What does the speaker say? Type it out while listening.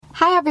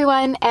Hi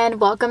everyone, and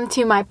welcome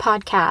to my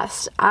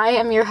podcast. I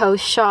am your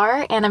host,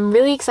 Char, and I'm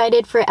really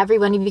excited for every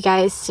one of you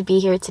guys to be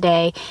here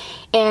today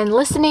and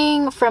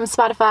listening from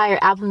Spotify or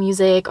Apple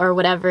Music or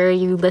whatever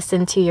you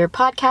listen to your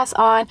podcast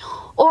on,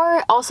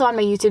 or also on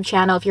my YouTube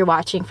channel if you're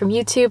watching from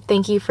YouTube.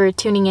 Thank you for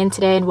tuning in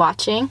today and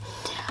watching.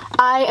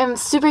 I am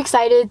super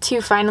excited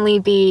to finally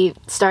be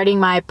starting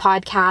my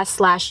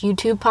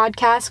podcast/YouTube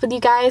podcast with you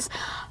guys.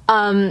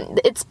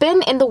 It's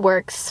been in the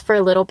works for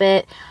a little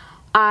bit.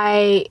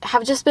 I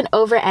have just been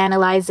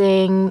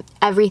overanalyzing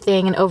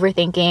everything and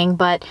overthinking,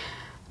 but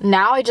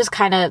now I just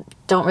kind of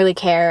don't really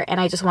care and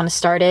I just want to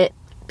start it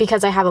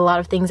because I have a lot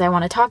of things I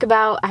want to talk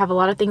about. I have a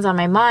lot of things on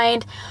my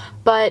mind,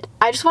 but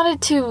I just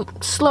wanted to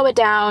slow it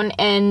down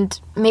and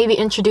maybe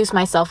introduce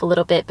myself a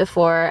little bit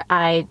before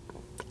I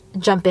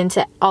jump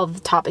into all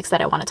the topics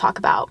that I want to talk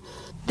about.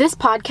 This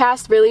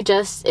podcast really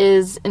just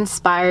is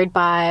inspired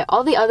by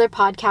all the other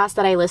podcasts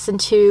that I listen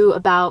to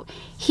about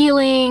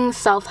healing,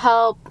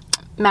 self-help,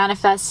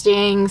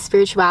 manifesting,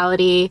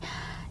 spirituality,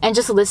 and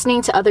just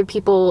listening to other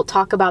people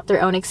talk about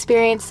their own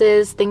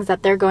experiences, things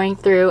that they're going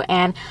through.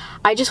 And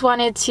I just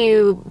wanted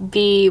to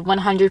be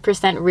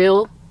 100%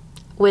 real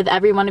with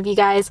every one of you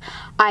guys.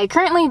 I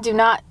currently do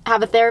not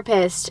have a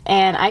therapist,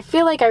 and I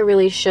feel like I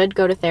really should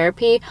go to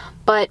therapy,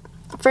 but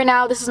for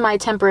now, this is my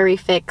temporary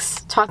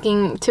fix,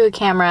 talking to a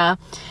camera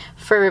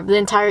for the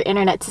entire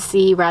internet to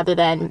see rather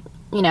than,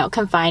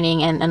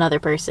 confining in another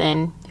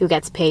person who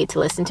gets paid to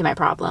listen to my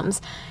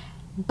problems.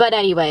 But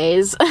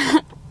anyways,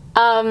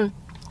 but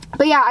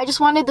yeah, I just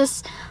wanted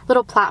this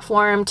little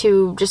platform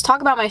to just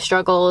talk about my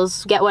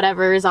struggles, get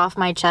whatever is off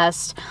my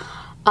chest,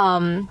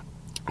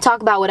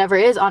 talk about whatever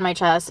is on my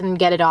chest and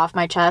get it off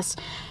my chest,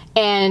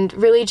 and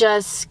really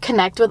just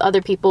connect with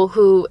other people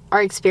who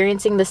are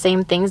experiencing the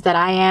same things that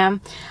I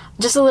am.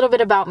 Just a little bit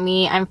about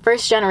me. I'm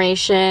first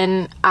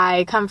generation.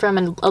 I come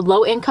from a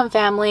low-income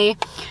family.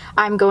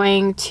 I'm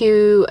going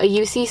to a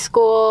UC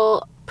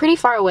school pretty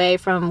far away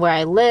from where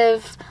I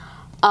live.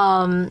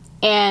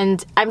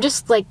 And I'm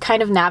just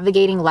kind of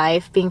navigating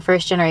life being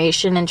first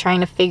generation and trying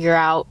to figure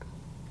out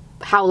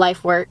how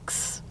life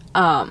works,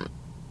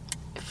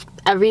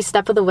 every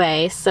step of the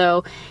way.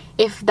 So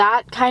if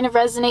that kind of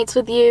resonates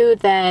with you,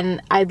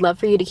 then I'd love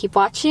for you to keep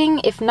watching.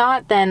 If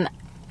not, then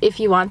if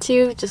you want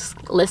to,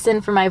 just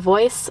listen for my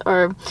voice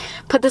or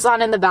put this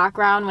on in the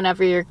background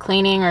whenever you're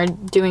cleaning or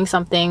doing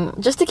something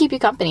just to keep you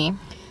company.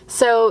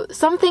 So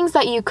some things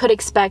that you could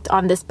expect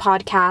on this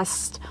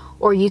podcast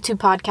or YouTube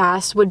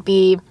podcast would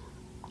be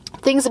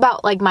things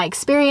about my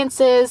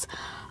experiences,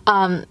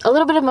 a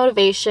little bit of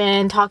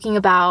motivation, talking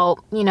about,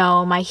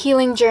 my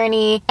healing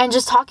journey, and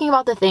just talking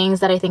about the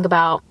things that I think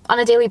about on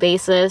a daily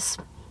basis,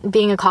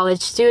 being a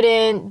college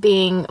student,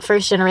 being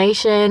first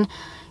generation,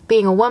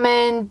 being a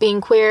woman,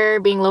 being queer,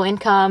 being low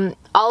income,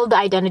 all of the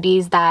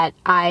identities that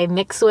I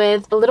mix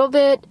with. A little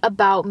bit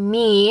about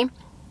me.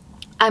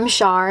 I'm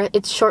Char.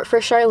 It's short for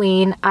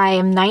Charlene. I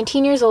am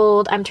 19 years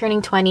old. I'm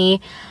turning 20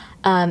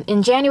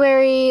 in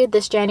January,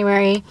 this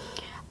January,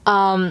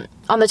 on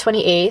the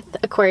 28th,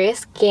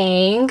 Aquarius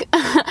gang.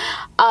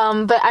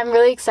 But I'm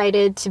really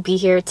excited to be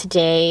here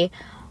today.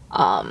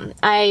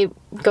 I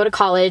go to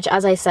college,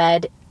 as I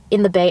said,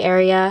 in the Bay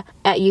Area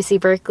at UC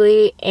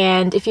Berkeley,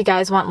 and if you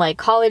guys want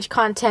college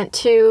content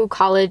too,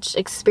 college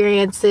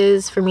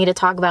experiences for me to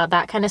talk about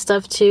that kind of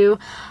stuff too,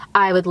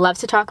 I would love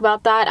to talk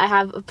about that. I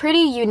have a pretty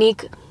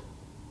unique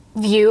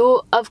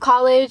view of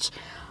college.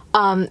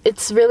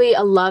 It's really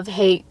a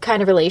love-hate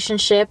kind of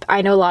relationship.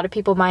 I know a lot of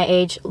people my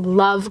age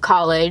love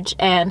college,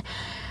 and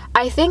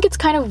I think it's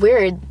kind of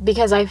weird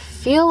because I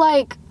feel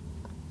like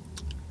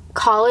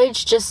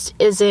college just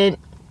isn't,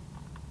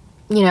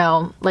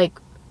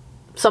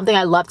 something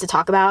I love to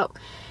talk about.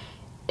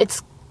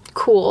 It's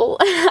cool,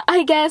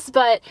 I guess,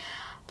 but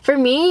for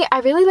me,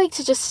 I really like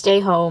to just stay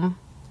home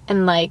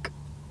and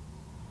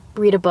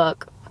read a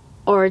book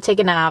or take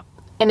a nap,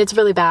 and it's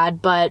really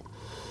bad, but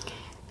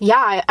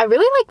yeah, I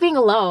really like being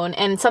alone,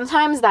 and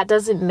sometimes that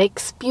doesn't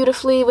mix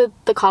beautifully with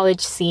the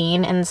college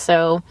scene, and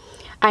so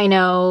I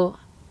know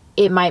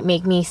it might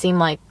make me seem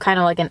kind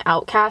of like an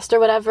outcast or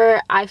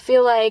whatever. I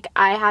feel like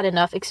I had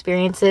enough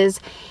experiences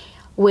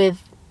with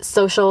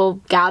social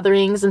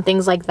gatherings and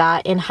things like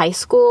that in high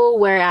school,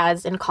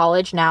 whereas in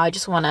college now I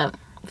just want to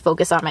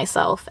focus on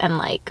myself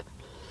and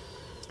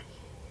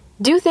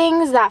do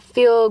things that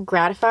feel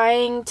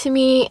gratifying to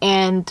me,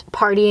 and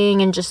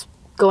partying and just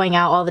going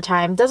out all the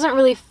time doesn't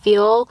really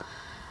feel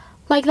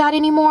like that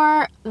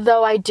anymore,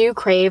 though I do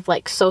crave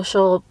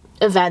social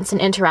events and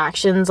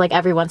interactions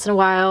every once in a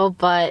while,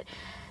 but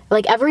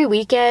every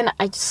weekend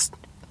I just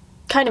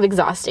kind of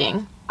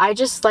exhausting. I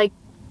just like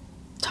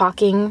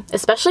talking,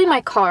 especially in my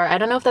car. I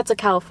don't know if that's a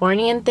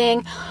Californian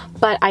thing,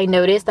 but I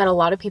noticed that a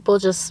lot of people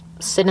just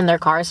sit in their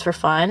cars for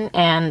fun,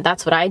 and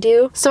that's what I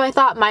do. So I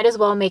thought might as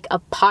well make a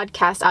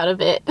podcast out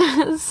of it.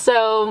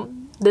 So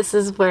this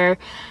is where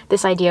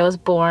this idea was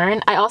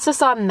born. I also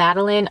saw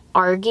Madeline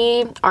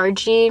Argy,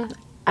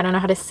 I don't know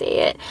how to say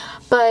it,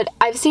 but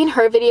I've seen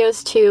her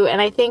videos too,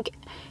 and I think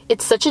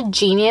it's such a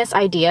genius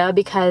idea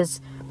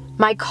because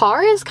my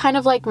car is kind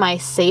of like my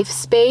safe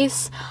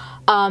space.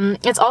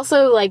 It's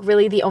also like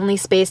really the only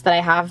space that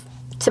I have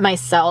to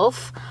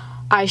myself.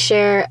 I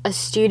share a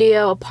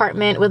studio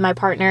apartment with my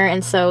partner,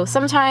 and so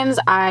sometimes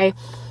I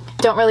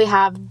don't really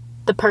have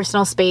the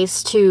personal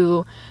space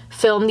to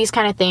film these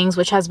kind of things,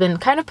 which has been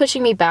kind of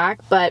pushing me back.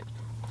 But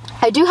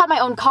I do have my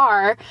own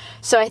car,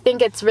 so I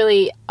think it's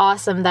really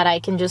awesome that I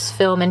can just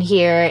film in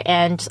here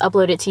and just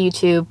upload it to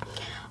YouTube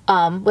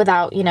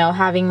without, you know,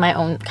 having my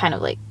own kind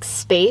of like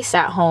space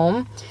at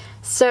home.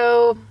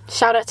 So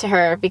shout out to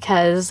her,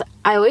 because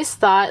I always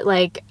thought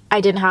like I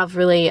didn't have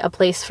really a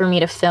place for me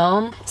to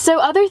film. So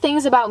other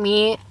things about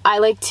me, I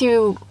like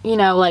to, you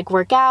know, like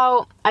work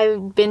out.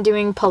 I've been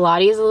doing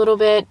Pilates a little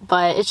bit,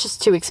 but it's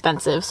just too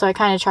expensive, so I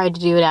kind of tried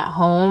to do it at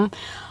home.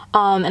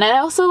 And I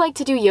also like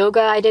to do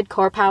yoga. I did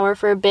core power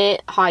for a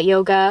bit, hot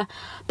yoga.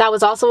 That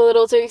was also a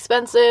little too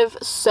expensive,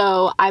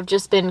 so I've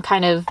just been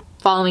kind of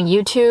following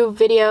YouTube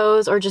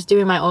videos or just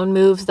doing my own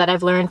moves that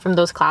I've learned from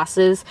those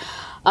classes.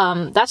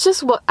 That's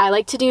just what I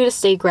like to do to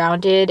stay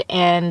grounded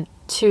and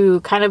to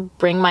kind of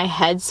bring my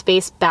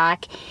headspace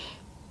back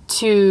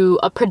to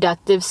a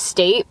productive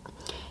state.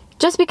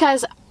 Just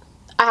because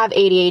I have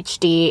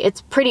ADHD,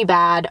 it's pretty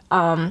bad.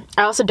 I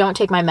also don't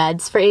take my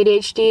meds for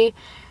ADHD,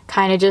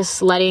 kind of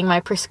just letting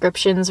my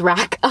prescriptions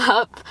rack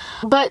up.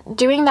 But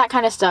doing that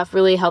kind of stuff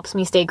really helps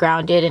me stay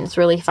grounded, and it's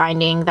really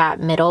finding that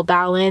middle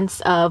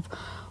balance of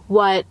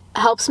what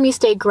helps me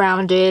stay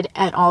grounded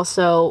and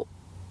also,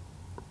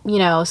 you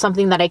know,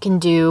 something that I can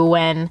do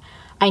when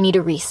I need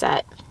a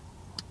reset.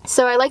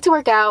 So I like to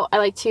work out. I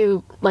like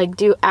to like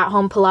do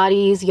at-home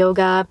Pilates,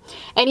 yoga,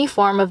 any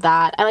form of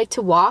that. I like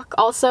to walk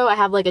also. I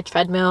have like a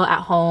treadmill at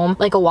home,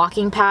 like a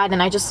walking pad,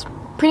 and I just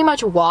pretty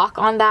much walk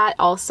on that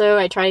also.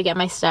 I try to get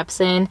my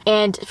steps in.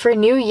 And for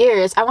New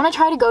Year's, I want to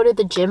try to go to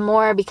the gym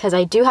more, because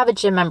I do have a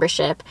gym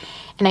membership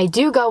and I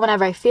do go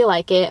whenever I feel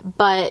like it.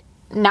 But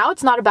now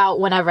it's not about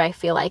whenever I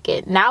feel like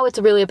it. Now it's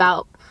really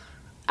about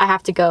I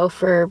have to go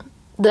for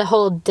the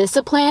whole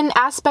discipline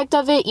aspect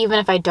of it, even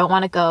if I don't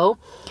want to go.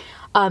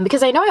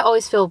 Because I know I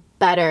always feel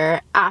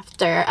better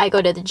after I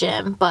go to the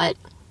gym, but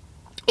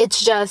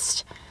it's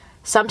just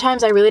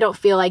sometimes I really don't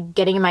feel like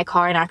getting in my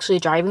car and actually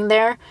driving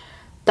there.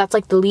 That's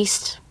like the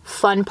least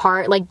fun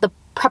part, like the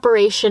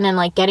preparation and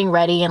like getting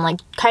ready and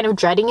like kind of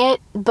dreading it.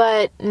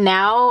 But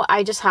now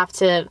I just have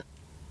to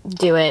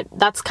do it.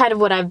 That's kind of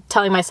what I'm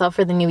telling myself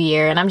for the new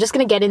year. And I'm just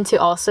going to get into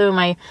also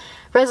my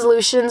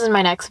resolutions in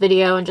my next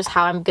video, and just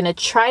how I'm gonna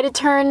try to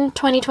turn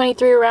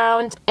 2023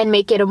 around and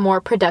make it a more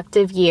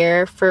productive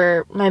year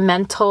for my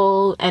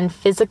mental and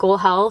physical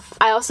health.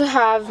 I also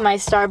have my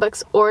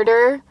Starbucks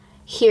order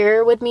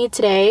here with me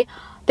today.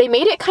 They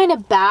made it kind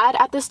of bad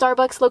at the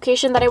Starbucks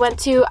location that I went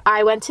to.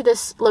 I went to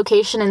this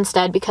location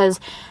instead because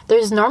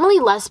there's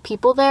normally less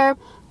people there,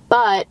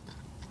 but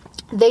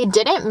they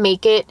didn't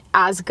make it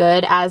as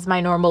good as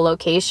my normal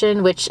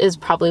location, which is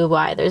probably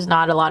why there's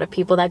not a lot of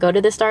people that go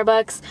to the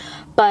Starbucks.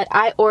 But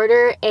I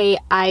order a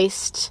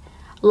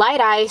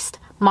light iced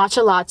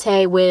matcha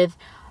latte with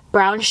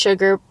brown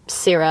sugar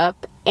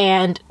syrup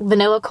and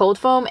vanilla cold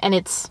foam, and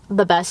it's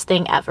the best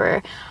thing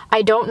ever.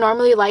 I don't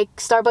normally like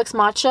Starbucks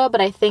matcha,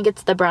 but I think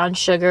it's the brown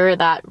sugar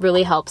that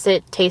really helps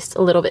it taste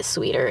a little bit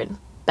sweeter and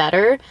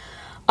better.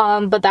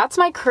 But that's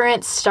my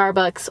current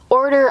Starbucks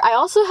order. I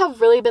also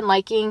have really been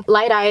liking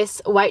light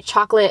ice white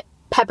chocolate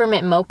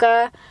peppermint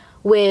mocha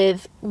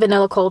with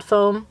vanilla cold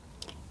foam.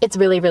 It's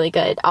really, really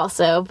good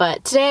also.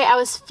 But today I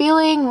was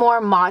feeling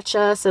more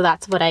matcha, so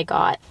that's what I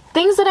got.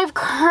 Things that I've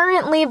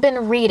currently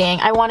been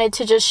reading, I wanted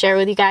to just share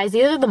with you guys.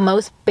 These are the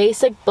most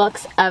basic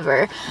books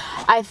ever.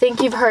 I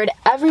think you've heard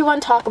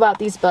everyone talk about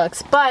these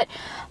books, but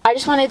I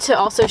just wanted to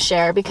also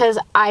share because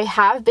I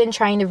have been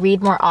trying to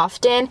read more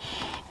often,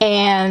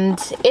 and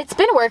it's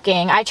been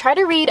working. I try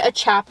to read a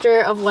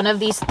chapter of one of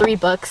these 3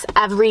 books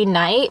every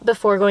night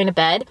before going to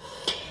bed,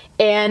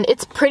 and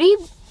it's pretty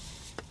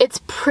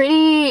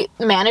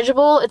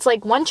manageable. It's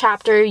like 1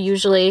 chapter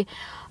usually,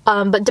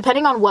 but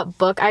depending on what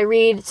book I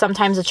read,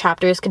 sometimes the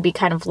chapters could be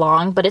kind of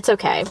long, but it's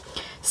okay.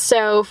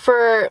 So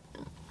for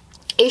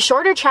a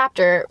shorter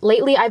chapter,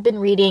 lately I've been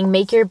reading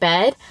Make Your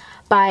Bed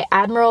by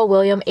Admiral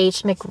William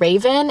H.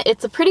 McRaven.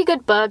 It's a pretty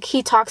good book.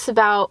 He talks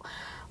about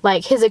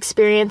like his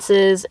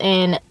experiences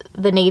in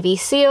the Navy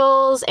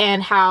SEALs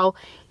and how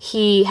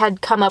he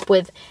had come up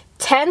with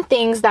 10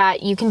 things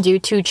that you can do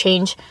to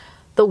change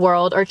the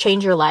world or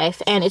change your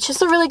life. And it's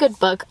just a really good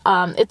book.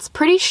 It's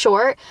pretty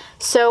short,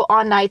 so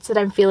on nights that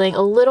I'm feeling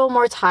a little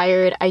more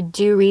tired, I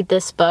do read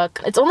this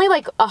book. It's only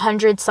like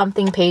 100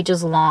 something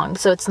pages long,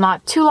 so it's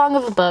not too long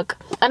of a book.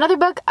 Another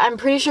book, I'm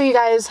pretty sure you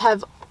guys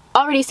have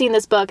already seen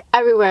this book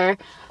everywhere,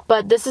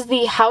 but this is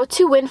the How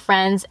to Win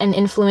Friends and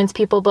Influence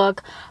People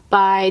book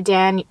by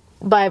Dale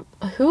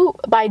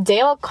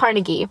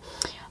Carnegie.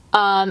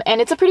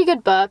 And it's a pretty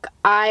good book.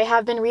 I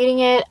have been reading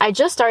it. I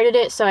just started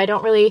it, so I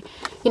don't really,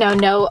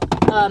 know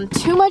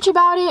too much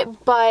about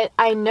it, but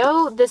I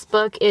know this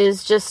book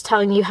is just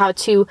telling you how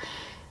to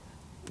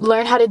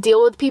learn how to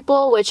deal with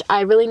people, which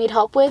I really need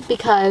help with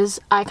because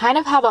I kind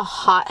of have a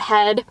hot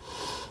head.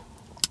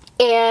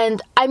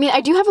 And I mean, I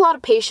do have a lot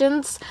of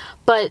patience,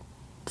 but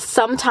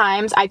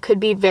sometimes I could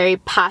be very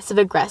passive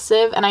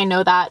aggressive, and I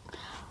know that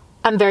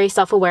I'm very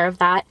self-aware of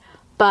that.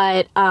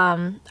 But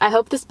I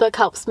hope this book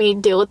helps me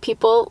deal with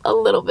people a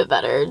little bit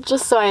better,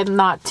 just so I'm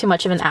not too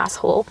much of an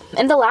asshole.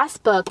 And the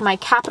last book, My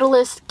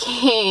Capitalist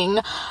King,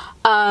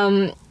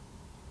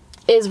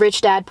 is Rich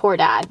Dad, Poor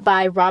Dad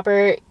by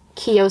Robert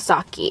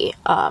Kiyosaki.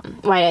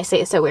 Why did I say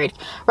it so weird?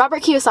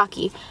 Robert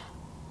Kiyosaki.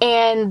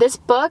 And this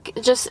book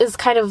just is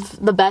kind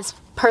of the best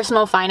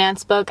personal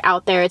finance book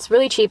out there. It's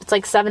really cheap. It's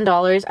like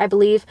 $7, I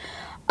believe.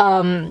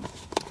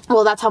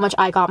 Well, that's how much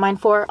I got mine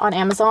for on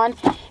Amazon.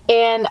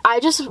 And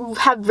I just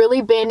have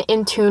really been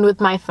in tune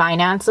with my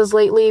finances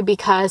lately,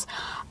 because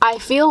I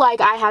feel like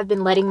I have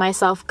been letting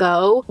myself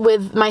go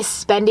with my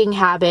spending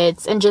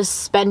habits and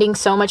just spending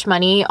so much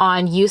money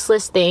on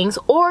useless things,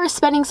 or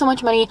spending so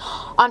much money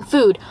on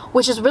food,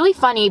 which is really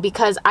funny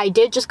because I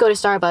did just go to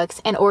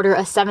Starbucks and order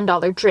a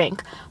 $7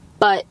 drink,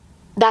 but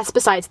that's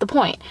besides the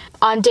point.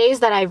 On days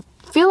that I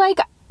feel like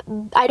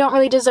I don't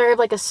really deserve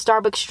like a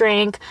Starbucks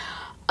drink,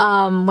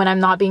 when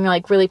I'm not being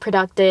like really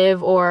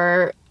productive,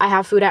 or I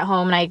have food at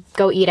home and I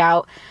go eat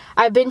out,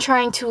 I've been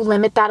trying to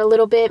limit that a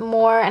little bit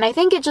more. And I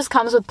think it just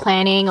comes with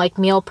planning, like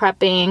meal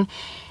prepping,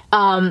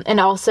 and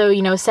also,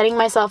 you know, setting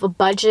myself a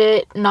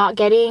budget, not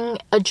getting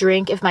a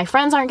drink if my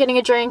friends aren't getting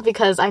a drink,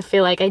 because I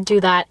feel like I do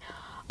that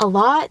a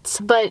lot.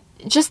 But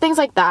just things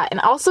like that. And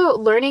also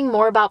learning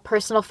more about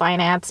personal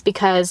finance,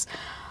 because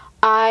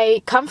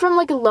I come from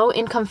like a low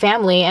income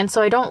family, and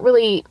so I don't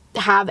really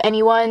have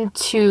anyone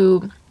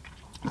to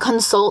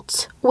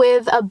consult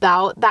with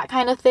about that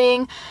kind of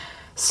thing.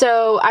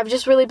 So I've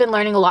just really been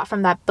learning a lot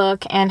from that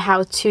book, and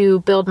how to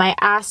build my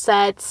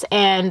assets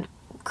and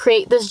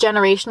create this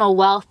generational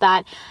wealth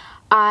that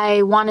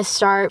I want to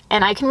start.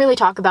 And I can really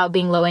talk about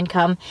being low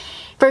income,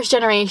 first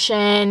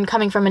generation,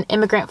 coming from an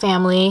immigrant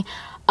family,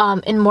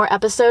 in more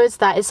episodes.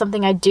 That is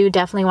something I do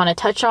definitely want to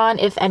touch on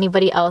if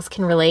anybody else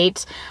can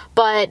relate.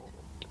 But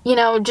you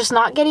know, just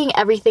not getting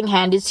everything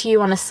handed to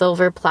you on a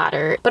silver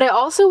platter. But I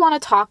also want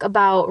to talk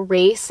about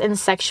race and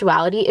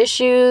sexuality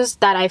issues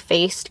that I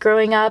faced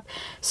growing up.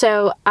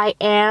 So I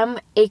am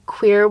a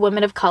queer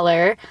woman of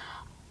color.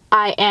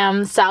 I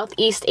am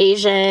Southeast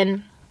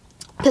Asian,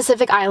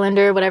 Pacific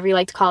Islander, whatever you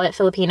like to call it,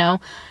 Filipino.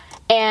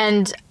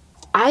 And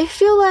I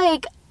feel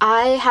like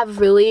I have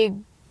really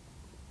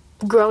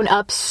grown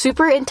up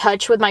super in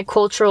touch with my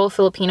cultural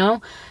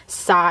Filipino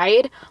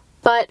side,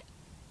 but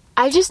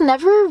I just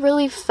never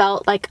really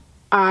felt like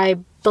I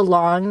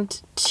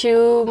belonged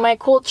to my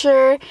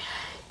culture,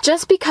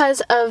 just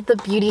because of the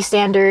beauty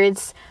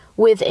standards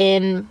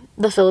within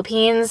the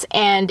Philippines.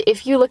 And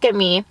if you look at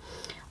me,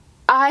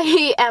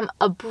 I am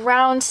a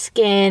brown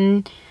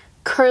skin,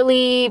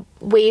 curly,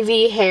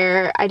 wavy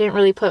hair. I didn't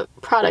really put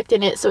product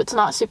in it, so it's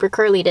not super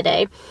curly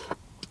today.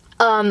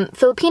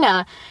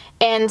 Filipina.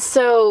 And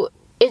so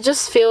it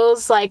just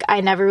feels like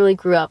I never really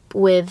grew up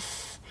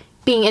with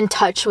being in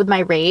touch with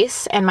my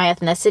race and my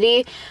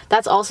ethnicity.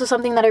 That's also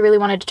something that I really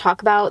wanted to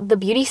talk about. The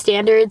beauty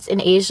standards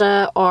in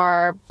Asia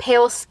are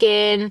pale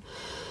skin,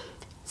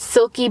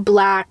 silky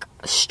black,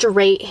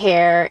 straight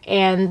hair,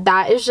 and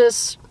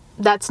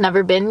that's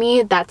never been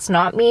me. That's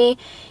not me.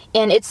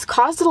 And it's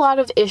caused a lot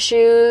of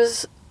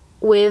issues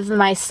with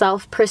my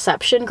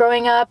self-perception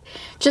growing up,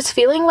 just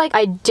feeling like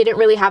I didn't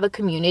really have a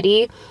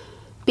community,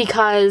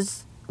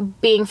 because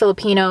being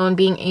Filipino and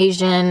being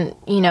Asian,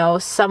 you know,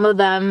 some of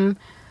them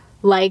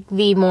like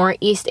the more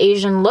East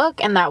Asian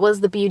look, and that was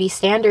the beauty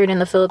standard in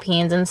the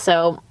Philippines. And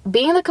so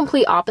being the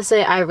complete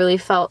opposite, I really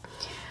felt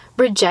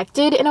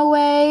rejected in a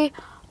way.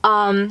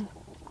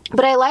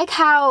 But I like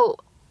how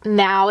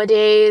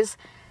nowadays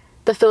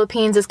the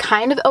Philippines is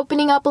kind of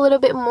opening up a little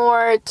bit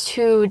more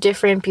to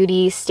different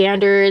beauty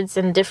standards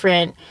and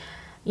different,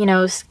 you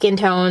know, skin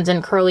tones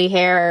and curly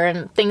hair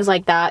and things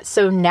like that.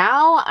 So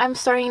now I'm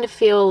starting to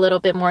feel a little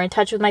bit more in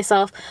touch with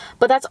myself.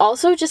 But that's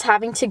also just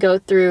having to go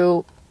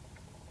through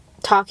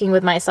talking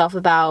with myself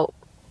about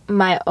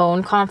my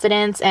own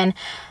confidence and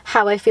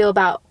how I feel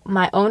about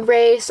my own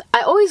race.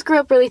 I always grew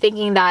up really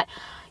thinking that,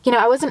 you know,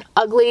 I wasn't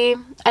ugly.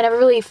 I never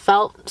really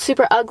felt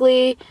super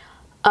ugly.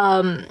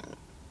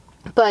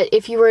 But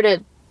if you were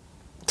to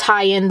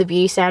tie in the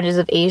beauty standards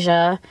of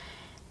Asia,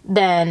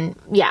 then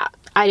yeah,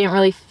 I didn't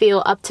really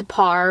feel up to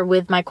par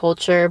with my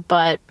culture.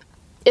 But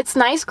it's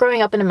nice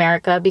growing up in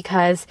America,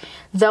 because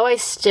though I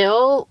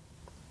still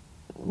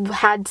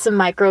had some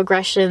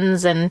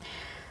microaggressions and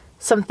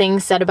some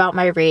things said about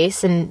my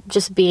race, and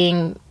just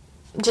looking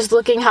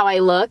how I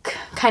look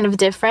kind of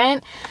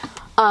different,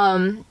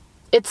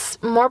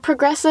 it's more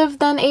progressive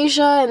than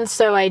Asia. And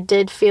so I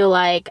did feel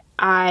like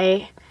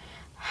I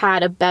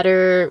had a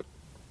better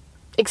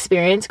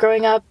experience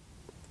growing up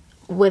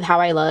with how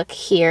I look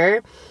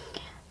here,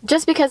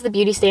 just because the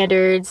beauty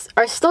standards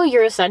are still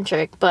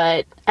Eurocentric.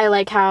 But I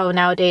like how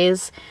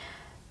nowadays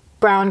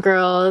brown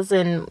girls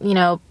and, you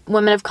know,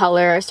 women of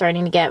color are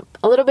starting to get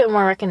a little bit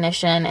more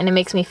recognition, and it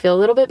makes me feel a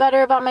little bit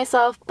better about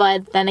myself.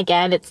 But then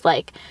again, it's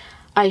like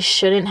I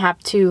shouldn't have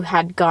to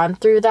had gone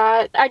through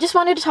that. I just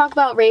wanted to talk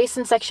about race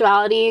and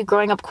sexuality,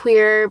 growing up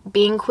queer,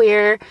 being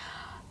queer,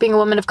 being a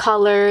woman of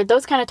color,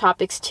 those kind of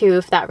topics too,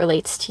 if that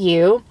relates to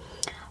you.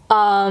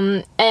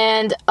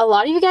 And a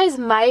lot of you guys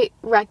might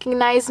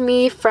recognize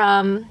me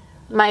from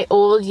my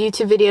old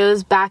YouTube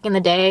videos back in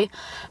the day,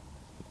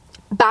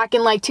 back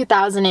in like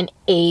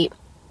 2008,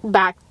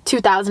 back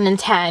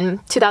 2010,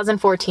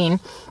 2014,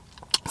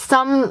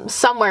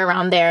 somewhere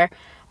around there.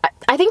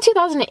 I think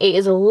 2008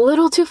 is a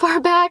little too far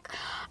back.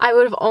 I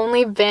would have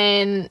only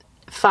been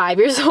 5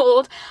 years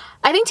old.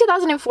 I think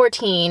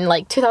 2014,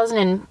 like 2000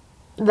 and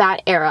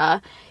that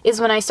era, is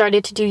when I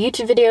started to do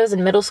YouTube videos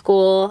in middle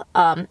school,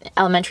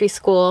 elementary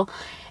school,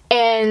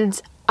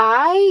 and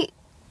I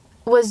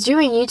was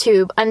doing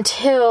YouTube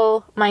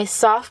until my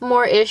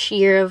sophomore-ish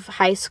year of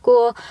high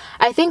school.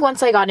 I think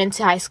once I got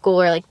into high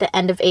school, or like the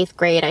end of 8th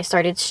grade, I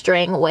started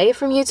straying away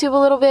from YouTube a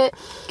little bit,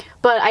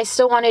 but I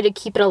still wanted to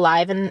keep it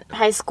alive in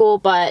high school.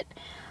 But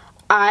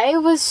I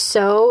was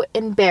so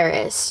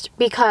embarrassed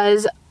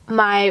because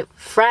my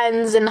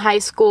friends in high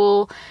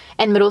school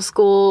and middle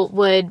school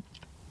would,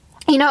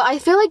 you know, I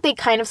feel like they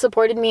kind of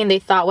supported me and they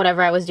thought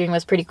whatever I was doing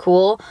was pretty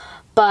cool,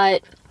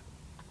 but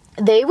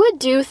they would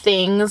do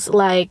things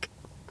like,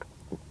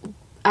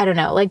 I don't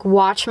know, like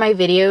watch my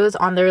videos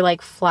on their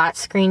like flat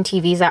screen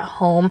TVs at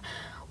home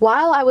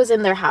while I was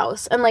in their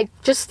house, and like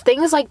just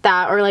things like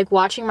that, or like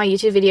watching my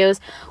YouTube videos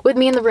with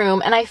me in the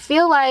room. And I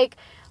feel like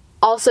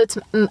also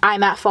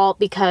I'm at fault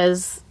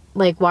because,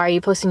 like, why are you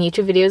posting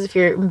YouTube videos if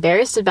you're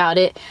embarrassed about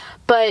it?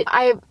 But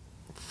I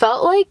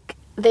felt like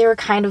they were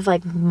kind of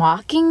like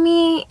mocking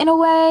me in a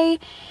way,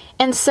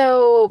 and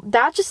so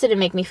that just didn't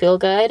make me feel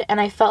good, and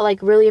I felt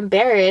like really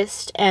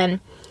embarrassed and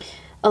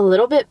a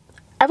little bit,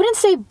 I wouldn't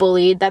say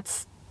bullied,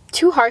 that's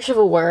too harsh of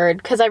a word,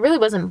 because I really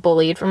wasn't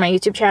bullied for my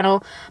YouTube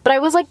channel, but I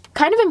was like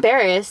kind of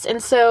embarrassed.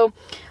 And so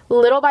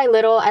little by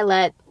little I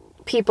let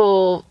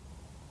people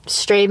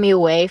stray me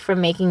away from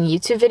making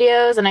YouTube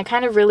videos, and I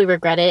kind of really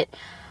regret it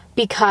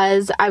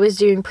because I was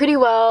doing pretty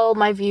well,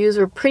 my views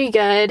were pretty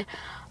good,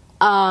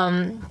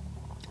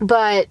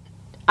 but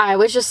I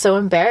was just so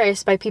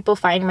embarrassed by people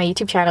finding my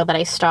YouTube channel that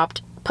I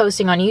stopped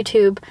posting on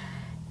YouTube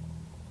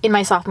in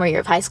my sophomore year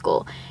of high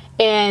school.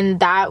 And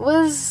that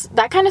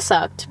kind of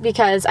sucked,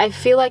 because I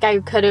feel like I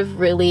could have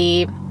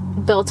really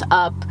built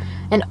up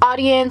an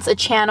audience, a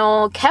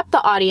channel, kept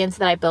the audience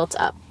that I built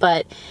up,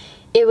 but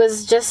it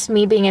was just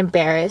me being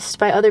embarrassed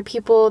by other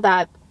people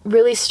that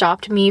really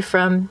stopped me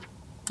from,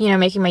 you know,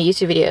 making my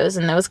YouTube videos.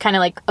 And it was kind of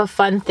like a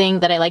fun thing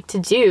that I like to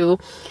do.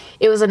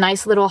 It was a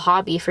nice little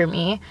hobby for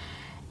me.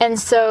 And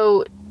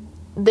so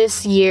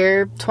this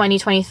year,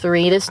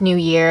 2023, this new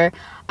year,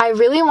 I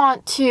really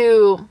want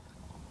to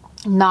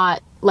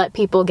not let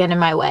people get in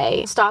my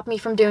way, stop me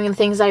from doing the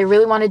things that I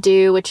really want to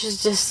do, which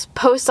is just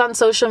post on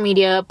social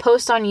media,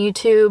 post on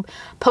YouTube,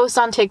 post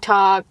on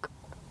TikTok,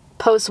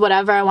 post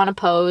whatever I want to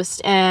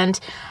post. And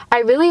I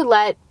really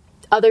let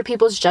other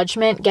people's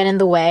judgment get in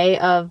the way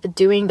of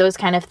doing those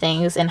kind of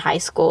things in high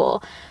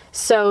school.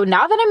 So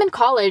now that I'm in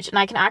college and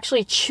I can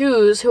actually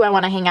choose who I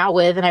want to hang out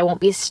with, and I won't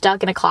be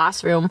stuck in a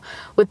classroom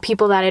with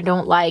people that I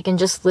don't like and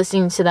just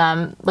listening to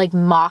them like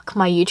mock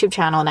my YouTube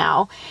channel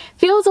now,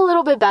 feels a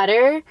little bit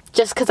better,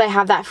 just because I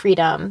have that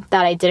freedom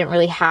that I didn't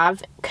really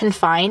have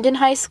confined in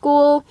high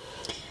school.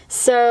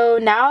 So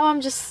now I'm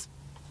just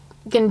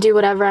gonna do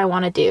whatever I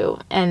want to do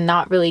and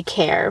not really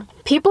care.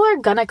 People are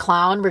gonna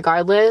clown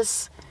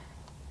regardless,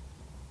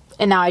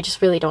 and now I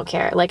just really don't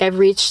care. Like, I've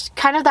reached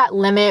kind of that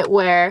limit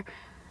where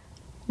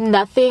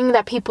nothing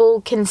that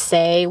people can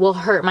say will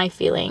hurt my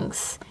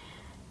feelings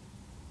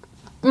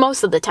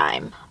most of the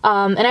time.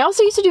 And I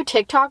also used to do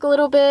TikTok a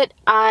little bit.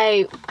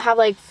 I have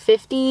like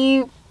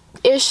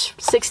 50-ish,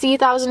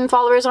 60,000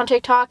 followers on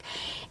TikTok,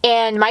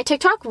 and my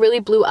TikTok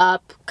really blew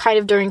up kind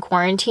of during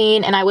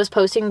quarantine, and I was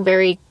posting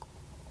very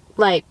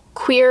like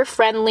queer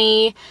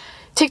friendly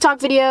TikTok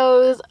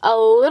videos, a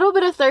little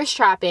bit of thirst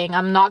trapping,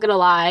 I'm not gonna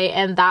lie,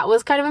 and that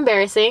was kind of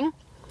embarrassing.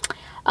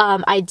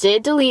 I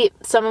did delete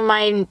some of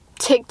my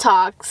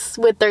TikToks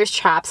with thirst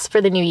traps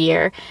for the new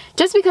year,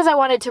 just because I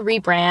wanted to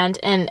rebrand.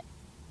 And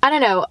I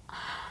don't know,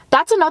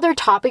 that's another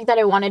topic that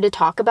I wanted to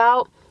talk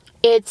about.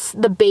 It's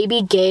the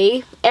baby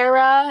gay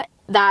era,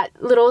 that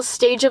little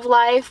stage of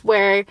life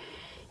where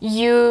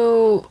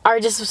you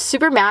are just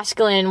super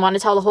masculine, want to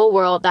tell the whole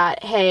world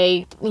that,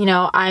 hey, you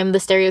know, I'm the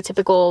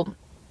stereotypical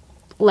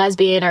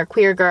lesbian or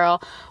queer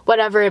girl,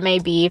 whatever it may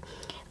be.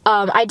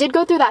 I did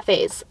go through that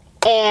phase,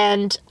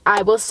 and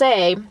I will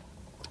say,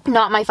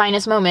 not my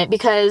finest moment,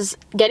 because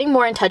getting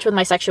more in touch with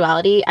my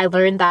sexuality, I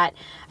learned that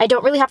I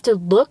don't really have to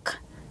look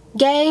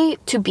gay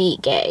to be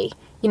gay.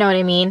 You know what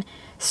I mean?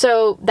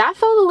 So that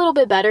felt a little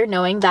bit better,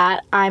 knowing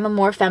that I'm a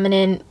more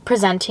feminine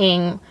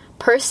presenting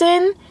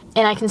person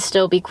and I can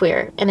still be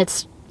queer, and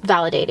it's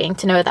validating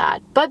to know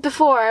that. But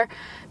before,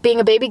 being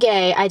a baby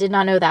gay, I did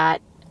not know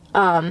that.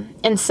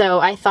 And so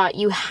I thought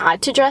you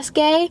had to dress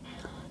gay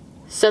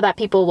so that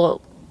people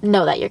will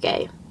know that you're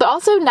gay. But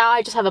also now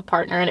I just have a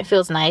partner, and it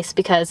feels nice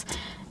because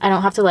I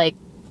don't have to like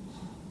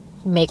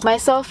make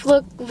myself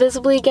look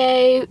visibly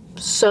gay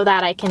so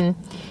that I can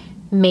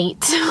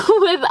mate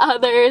with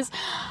others.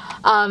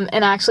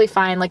 and actually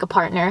find like a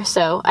partner.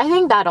 So I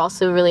think that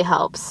also really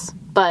helps.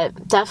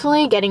 But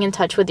definitely getting in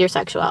touch with your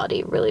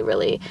sexuality really,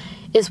 really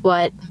is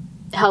what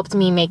helped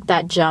me make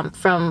that jump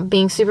from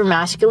being super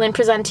masculine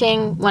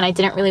presenting when I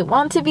didn't really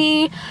want to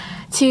be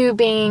to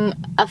being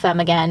a femme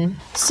again.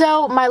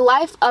 So my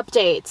life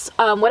updates,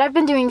 what I've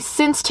been doing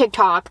since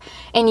TikTok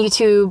and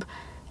YouTube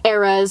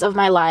eras of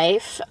my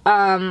life.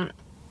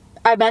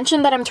 I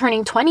mentioned that I'm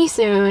turning 20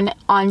 soon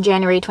on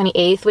January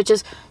 28th, which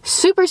is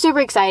super, super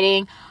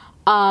exciting.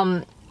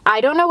 I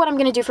don't know what I'm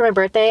gonna do for my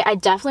birthday. I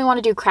definitely want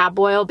to do crab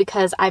boil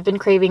because I've been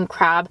craving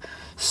crab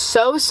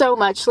so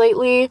much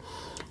lately.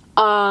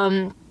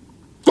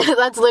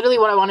 That's literally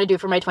what I want to do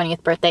for my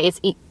 20th birthday, is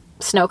eat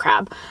snow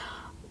crab.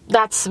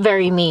 That's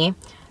very me.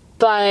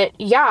 But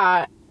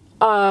yeah,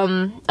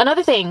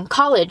 another thing,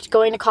 college,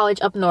 going to college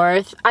up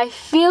north. I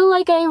feel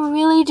like I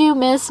really do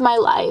miss my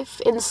life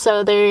in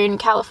Southern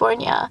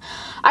California.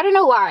 I don't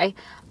know why.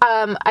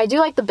 I do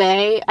like the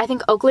Bay. I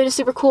think Oakland is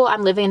super cool.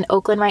 I'm living in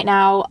Oakland right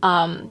now,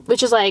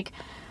 which is like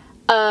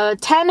a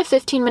 10 to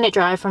 15 minute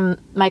drive from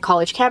my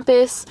college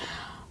campus.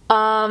 But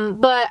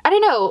I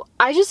don't know.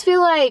 I just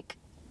feel like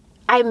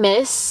I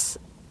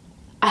don't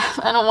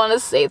want to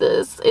say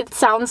this. It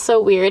sounds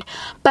so weird,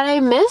 but I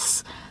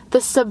miss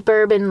the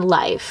suburban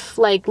life.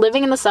 Like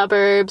living in the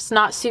suburbs,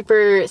 not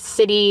super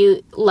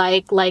city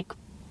like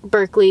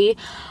Berkeley.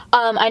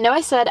 I know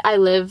I said I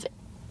live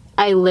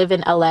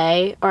in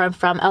LA, or I'm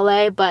from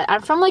LA, but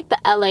I'm from like the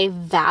LA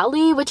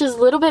Valley, which is a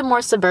little bit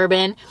more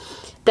suburban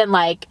than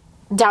like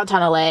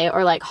downtown LA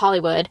or like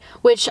Hollywood,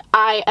 which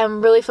I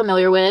am really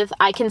familiar with.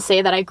 I can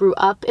say that I grew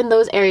up in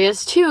those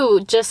areas too,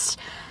 just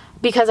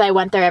because I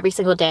went there every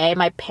single day.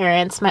 My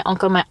parents, my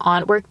uncle, my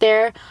aunt worked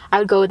there. I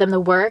would go with them to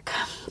work.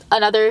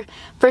 Another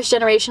first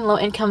generation low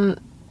income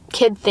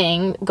kid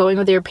thing, going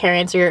with your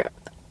parents or your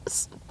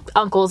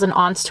uncles and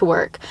aunts to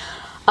work.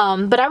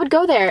 But I would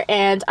go there,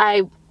 and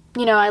I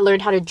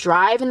learned how to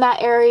drive in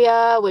that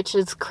area, which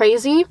is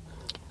crazy.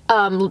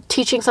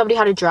 Teaching somebody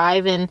how to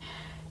drive in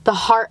the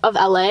heart of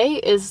LA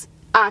is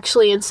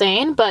actually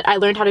insane, but I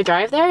learned how to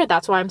drive there.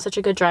 That's why I'm such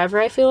a good driver,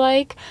 I feel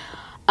like.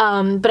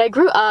 But I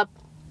grew up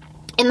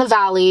in the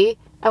Valley.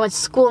 I went to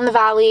school in the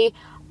Valley.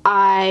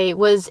 I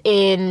was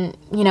in,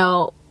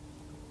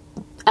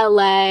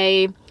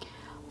 LA,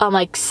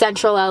 like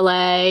central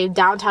LA,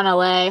 downtown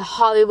LA,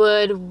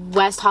 Hollywood,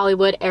 West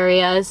Hollywood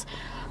areas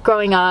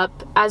growing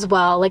up as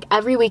well. Like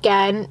every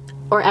weekend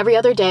or every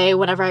other day,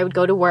 whenever I would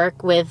go to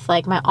work with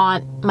like my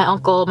aunt, my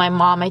uncle, my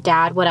mom, my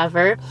dad,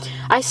 whatever,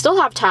 I still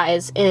have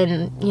ties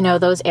in,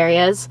 those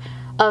areas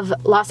of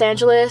Los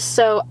Angeles.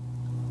 So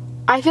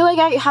I feel like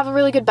I have a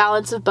really good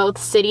balance of both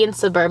city and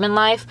suburban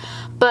life,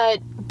 but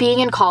being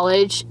in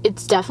college,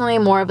 it's definitely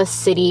more of a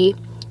city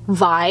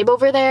vibe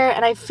over there,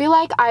 and I feel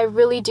like I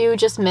really do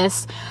just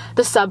miss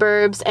the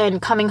suburbs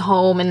and coming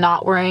home and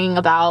not worrying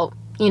about,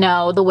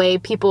 the way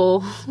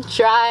people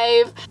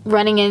drive,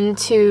 running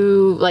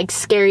into like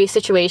scary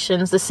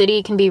situations. The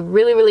city can be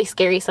really, really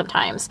scary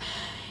sometimes,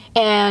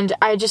 and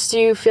I just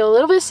do feel a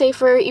little bit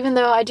safer, even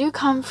though I do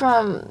come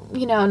from,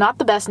 not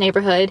the best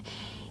neighborhood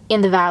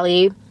in the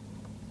Valley.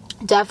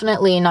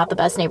 Definitely not the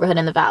best neighborhood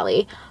in the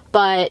Valley,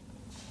 but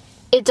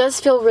it does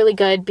feel really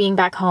good being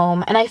back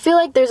home, and I feel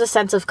like there's a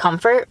sense of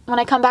comfort when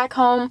I come back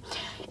home.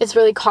 It's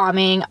really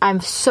calming.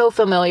 I'm so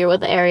familiar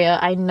with the area.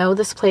 I know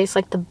this place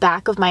like the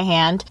back of my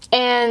hand.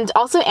 And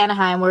also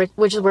Anaheim,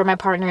 which is where my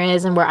partner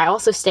is and where I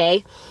also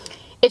stay.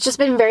 It's just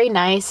been very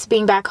nice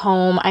being back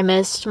home. I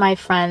missed my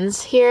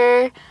friends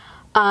here,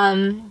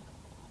 and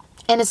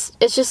it's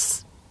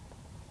just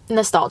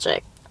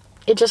nostalgic.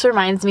 It just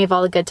reminds me of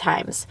all the good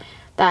times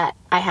that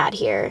I had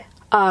here.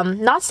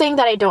 Not saying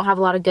that I don't have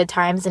a lot of good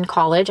times in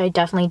college. I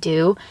definitely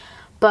do,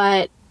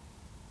 but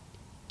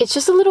it's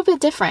just a little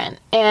bit different,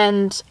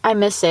 and I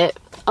miss it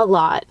a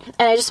lot.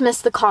 And I just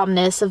miss the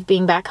calmness of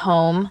being back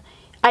home.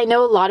 I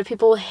know a lot of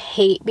people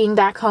hate being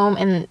back home,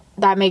 and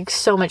that makes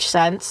so much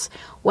sense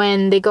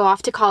when they go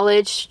off to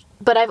college,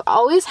 but I've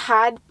always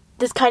had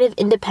this kind of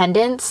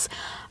independence.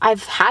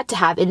 I've had to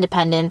have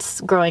independence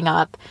growing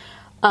up,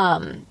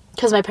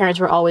 because my parents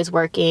were always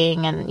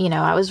working, and,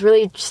 I was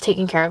really just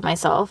taking care of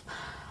myself.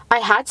 I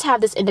had to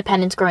have this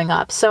independence growing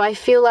up, so I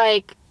feel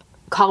like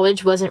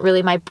college wasn't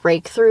really my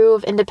breakthrough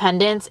of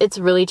independence. It's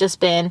really just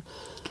been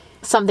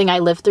something I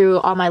lived through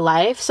all my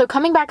life. So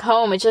coming back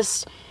home,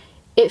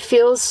 it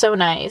feels so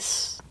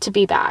nice to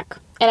be back.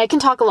 And I can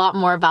talk a lot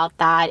more about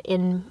that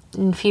in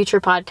future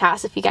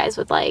podcasts if you guys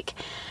would like.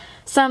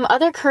 Some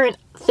other current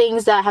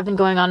things that have been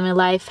going on in my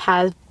life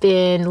have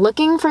been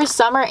looking for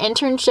summer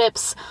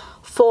internships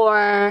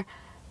for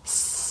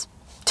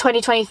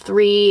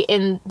 2023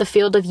 in the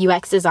field of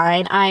UX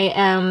design. I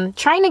am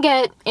trying to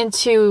get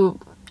into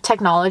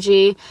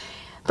technology,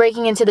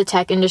 breaking into the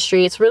tech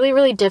industry. It's really,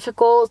 really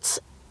difficult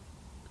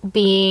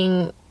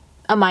being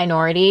a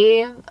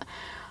minority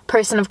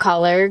person of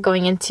color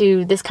going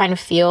into this kind of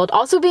field.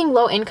 Also being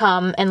low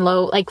income and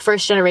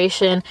first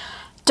generation.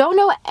 Don't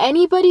know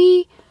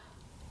anybody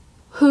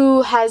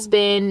who has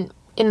been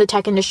in the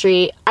tech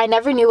industry. I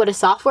never knew what a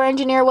software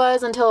engineer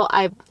was until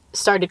I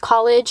started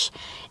college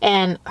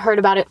and heard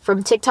about it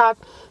from TikTok.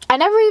 I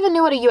never even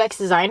knew what a UX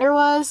designer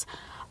was.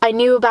 I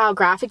knew about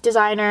graphic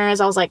designers.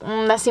 I was like,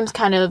 that seems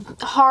kind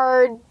of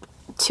hard,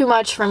 too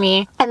much for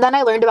me. And then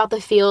I learned about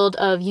the field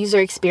of user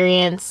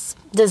experience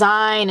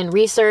design and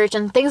research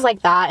and things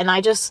like that. And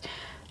I just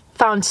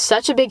found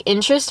such a big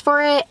interest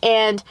for it,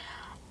 and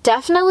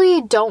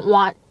definitely don't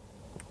want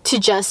to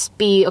just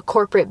be a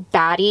corporate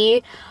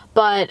baddie,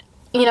 but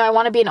I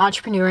want to be an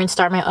entrepreneur and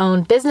start my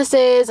own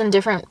businesses and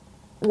different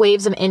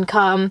waves of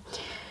income,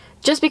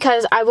 just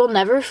because I will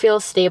never feel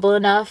stable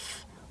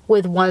enough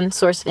with one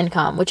source of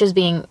income, which is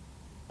being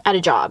at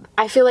a job.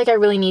 I feel like I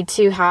really need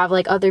to have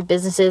like other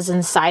businesses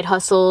and side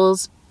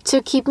hustles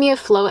to keep me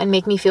afloat and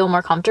make me feel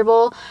more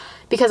comfortable,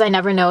 because I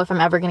never know if I'm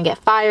ever going to get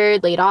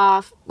fired, laid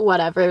off,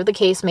 whatever the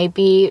case may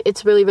be.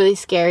 It's really, really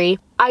scary.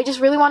 I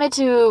just really wanted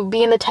to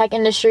be in the tech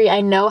industry.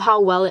 I know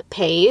how well it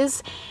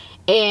pays,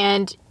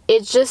 and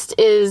it just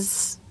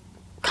is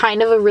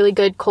kind of a really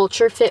good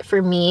culture fit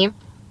for me.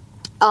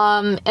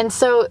 And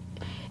so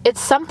it's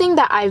something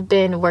that I've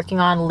been working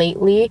on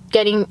lately,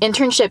 getting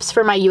internships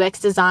for my UX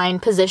design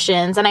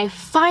positions. And I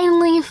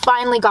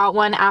finally got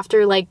one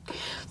after like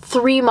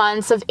 3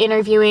 months of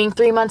interviewing,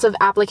 3 months of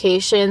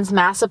applications,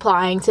 mass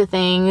applying to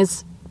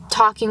things,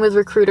 talking with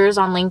recruiters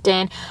on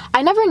LinkedIn.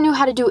 I never knew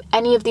how to do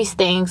any of these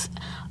things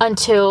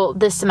until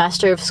this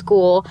semester of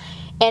school.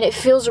 And it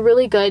feels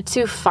really good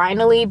to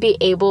finally be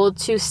able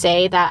to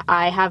say that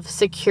I have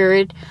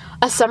secured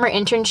a summer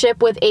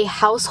internship with a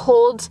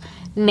household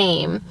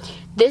name.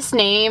 This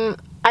name,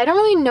 I don't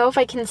really know if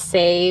I can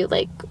say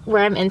like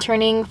where I'm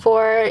interning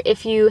for.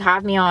 If you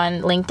have me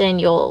on LinkedIn,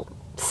 you'll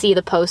see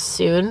the post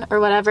soon or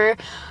whatever.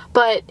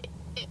 But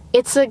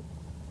it's a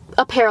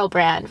apparel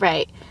brand,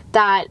 right,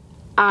 that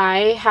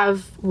I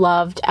have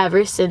loved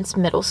ever since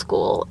middle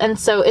school. And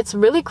so it's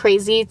really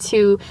crazy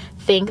to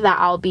think that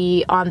I'll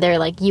be on their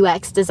like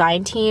UX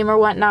design team or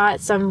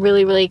whatnot. So I'm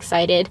really, really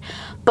excited.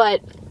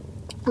 But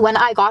when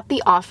I got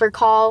the offer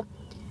call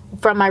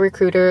from my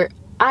recruiter,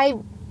 I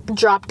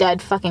drop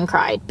dead fucking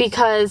cried,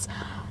 because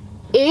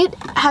it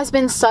has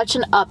been such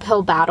an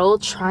uphill battle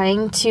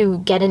trying to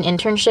get an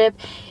internship.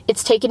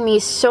 It's taken me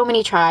so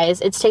many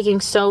tries. It's taking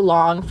so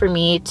long for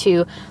me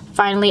to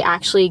finally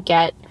actually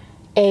get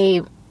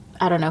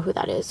I don't know who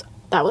that is.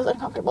 That was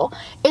uncomfortable.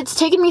 It's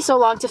taken me so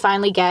long to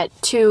finally get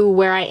to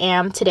where I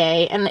am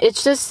today. And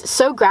it's just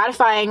so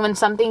gratifying when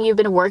something you've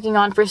been working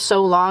on for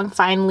so long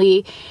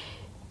finally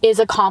is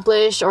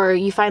accomplished, or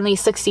you finally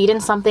succeed in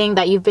something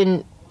that you've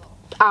been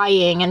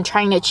eyeing and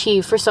trying to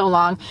achieve for so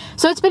long.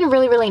 So it's been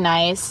really, really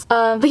nice.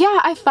 But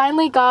yeah, I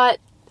finally got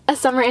a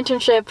summer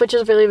internship, which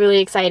is really, really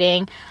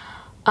exciting.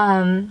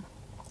 And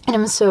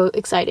I'm so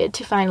excited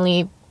to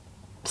finally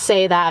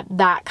say that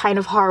that kind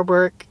of hard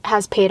work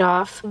has paid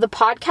off. The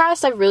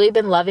podcast I've really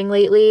been loving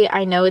lately.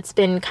 I know it's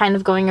been kind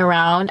of going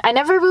around. I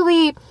never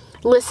really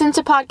listen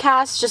to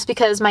podcasts just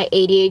because my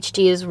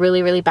ADHD is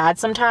really, really bad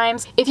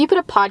sometimes. If you put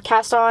a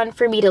podcast on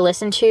for me to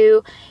listen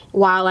to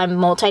while I'm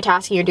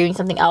multitasking or doing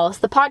something else,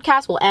 the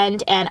podcast will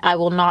end and I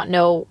will not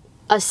know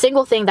a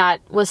single thing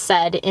that was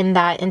said in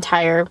that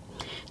entire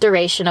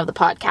duration of the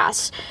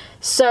podcast.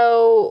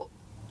 So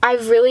I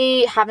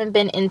really haven't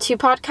been into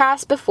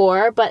podcasts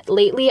before, but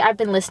lately I've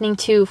been listening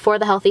to For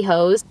the Healthy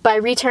Hose by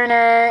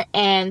Returner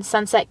and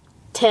Sunset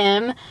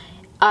Tim.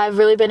 I've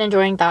really been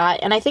enjoying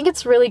that, and I think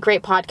it's really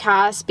great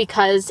podcast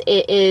because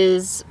it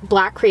is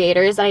Black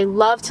creators that I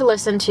love to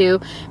listen to,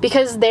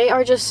 because they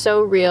are just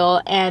so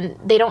real and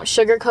they don't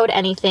sugarcoat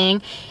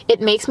anything. It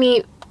makes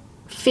me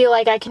feel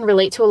like I can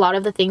relate to a lot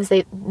of the things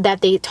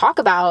that they talk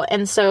about,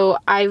 and so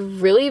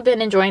I've really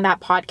been enjoying that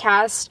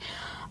podcast.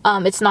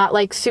 It's not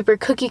like super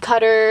cookie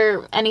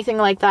cutter, anything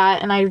like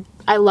that, and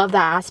I love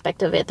that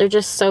aspect of it. They're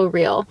just so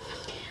real.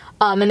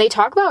 And they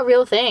talk about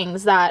real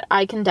things that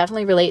I can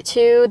definitely relate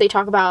to. They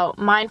talk about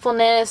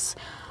mindfulness,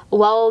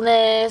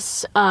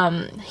 wellness,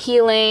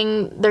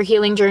 healing, their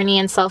healing journey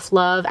and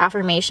self-love,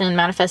 affirmation,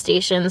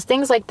 manifestations,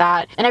 things like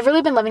that. And I've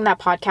really been loving that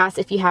podcast.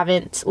 If you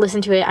haven't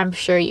listened to it, I'm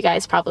sure you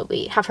guys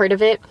probably have heard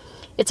of it.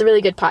 It's a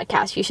really good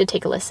podcast. You should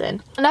take a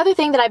listen. Another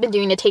thing that I've been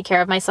doing to take care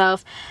of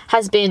myself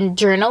has been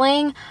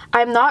journaling.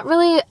 I'm not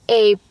really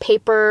a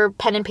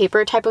pen and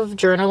paper type of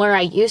journaler.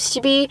 I used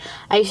to be.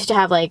 I used to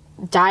have like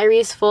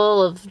diaries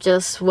full of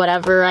just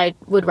whatever I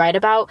would write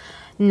about.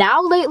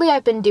 Now, lately,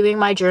 I've been doing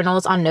my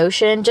journals on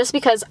Notion just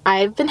because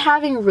I've been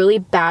having really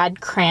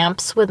bad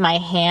cramps with my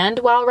hand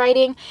while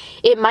writing.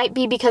 It might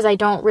be because I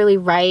don't really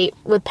write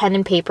with pen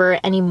and paper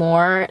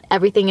anymore.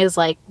 Everything is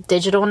like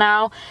digital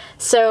now.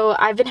 So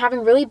I've been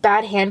having really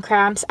bad hand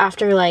cramps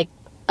after like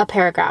a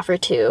paragraph or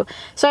two.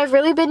 So I've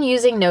really been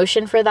using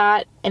Notion for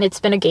that, and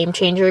it's been a game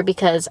changer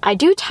because I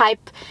do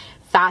type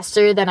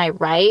faster than I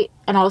write,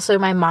 and also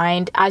my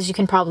mind, as you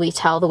can probably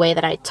tell the way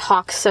that I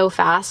talk so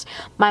fast,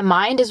 my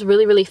mind is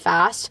really, really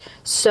fast.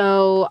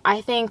 So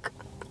I think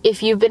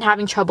if you've been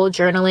having trouble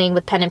journaling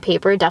with pen and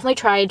paper, definitely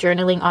try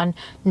journaling on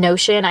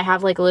Notion. I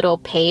have like a little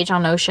page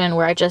on Notion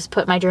where I just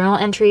put my journal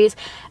entries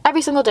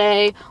every single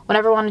day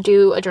whenever I want to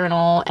do a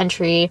journal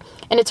entry.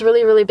 And it's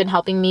really, really been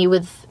helping me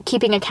with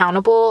keeping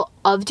accountable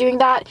of doing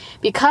that,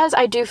 because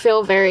I do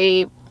feel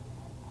very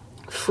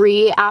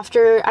free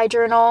after I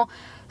journal.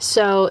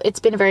 So it's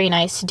been very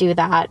nice to do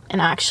that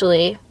and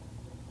actually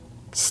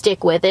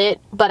stick with it.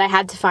 But I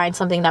had to find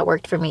something that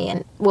worked for me,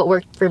 and what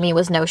worked for me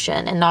was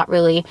Notion and not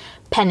really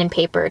pen and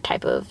paper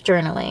type of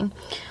journaling.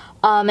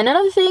 And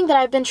another thing that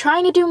I've been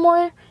trying to do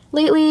more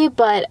lately,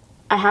 but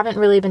I haven't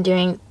really been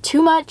doing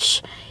too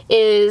much,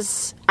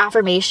 is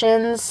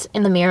affirmations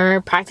in the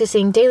mirror,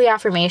 practicing daily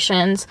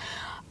affirmations.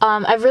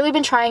 I've really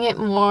been trying it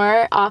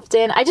more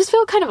often. I just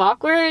feel kind of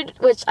awkward,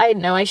 which I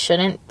know I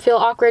shouldn't feel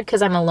awkward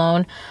because I'm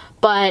alone,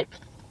 but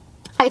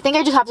I think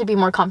I just have to be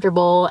more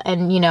comfortable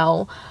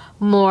and,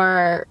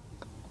 more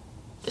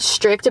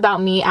strict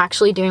about me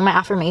actually doing my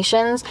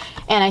affirmations.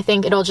 And I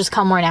think it'll just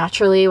come more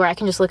naturally, where I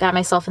can just look at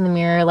myself in the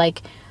mirror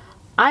like,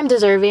 I'm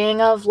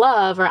deserving of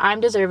love, or I'm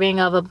deserving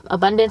of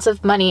abundance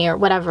of money, or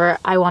whatever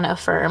I want to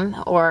affirm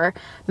or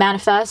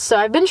manifest. So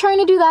I've been trying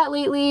to do that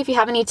lately. If you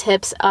have any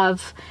tips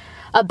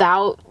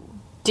about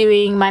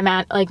doing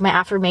my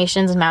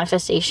affirmations and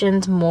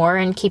manifestations more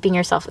and keeping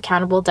yourself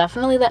accountable,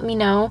 definitely let me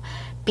know,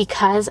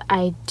 because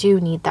I do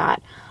need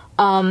that.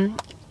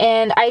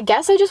 And I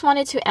guess I just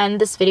wanted to end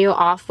this video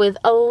off with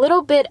a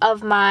little bit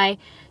of my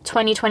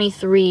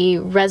 2023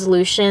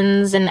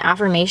 resolutions and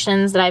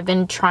affirmations that I've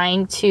been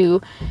trying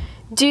to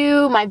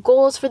do, my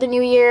goals for the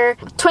new year.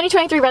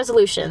 2023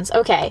 resolutions.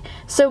 Okay,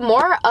 so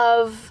more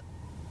of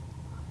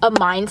a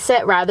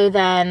mindset rather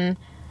than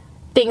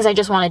things I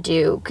just want to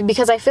do,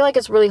 because I feel like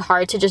it's really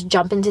hard to just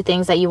jump into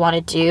things that you want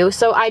to do.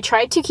 So I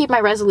tried to keep my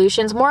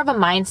resolutions more of a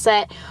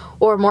mindset,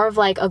 or more of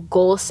like a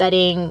goal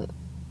setting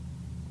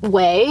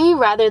way,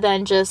 rather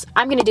than just,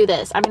 I'm going to do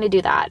this, I'm going to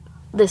do that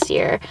this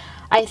year.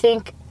 I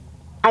think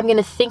I'm going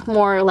to think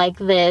more like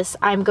this,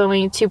 I'm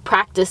going to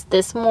practice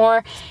this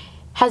more,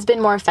 has been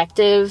more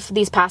effective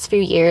these past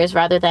few years,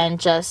 rather than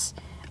just,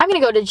 I'm going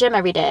to go to the gym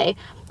every day.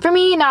 For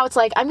me now, it's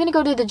like, I'm going to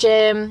go to the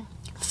gym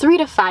 3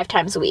 to 5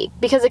 times a week,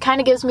 because it kind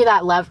of gives me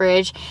that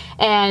leverage,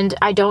 and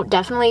I don't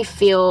definitely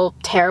feel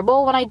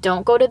terrible when I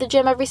don't go to the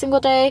gym every single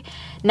day.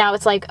 Now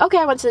it's like, okay,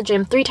 I went to the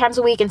gym 3 times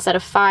a week instead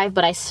of 5,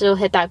 but I still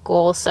hit that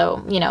goal.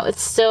 So, it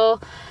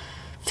still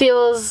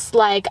feels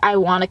like I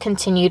want to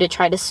continue to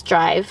try to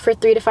strive for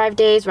 3 to 5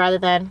 days, rather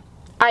than,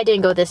 I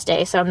didn't go this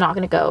day, so I'm not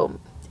going to go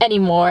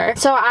anymore.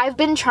 So I've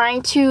been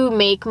trying to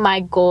make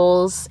my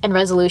goals and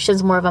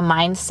resolutions more of a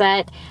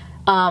mindset,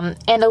 and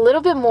a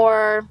little bit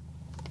more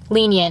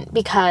lenient,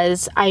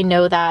 because I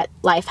know that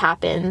life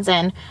happens,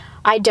 and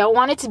I don't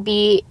want it to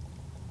be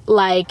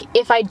like,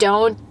 if I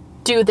don't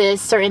do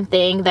this certain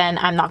thing, then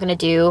I'm not going to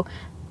do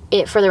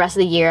it for the rest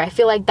of the year. I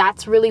feel like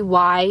that's really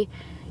why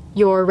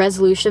your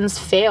resolutions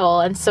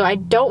fail, and so I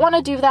don't want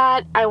to do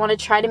that. I want to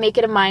try to make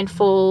it a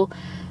mindful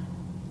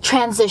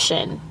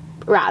transition,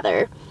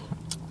 rather.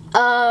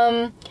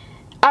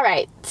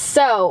 Alright,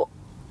 so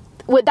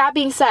with that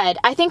being said,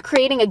 I think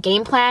creating a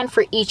game plan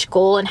for each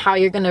goal and how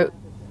you're going to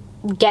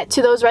get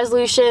to those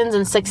resolutions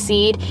and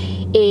succeed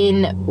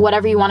in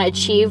whatever you want to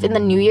achieve in the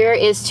new year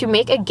is to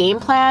make a game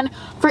plan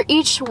for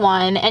each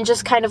one, and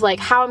just kind of like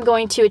how I'm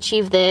going to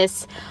achieve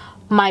this,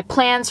 my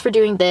plans for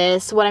doing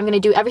this, what I'm going to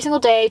do every single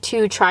day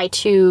to try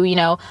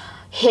to,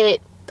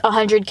 hit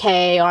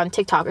 100K on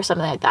TikTok or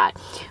something like that.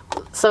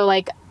 So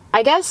like,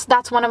 I guess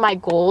that's one of my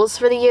goals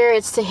for the year,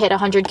 is to hit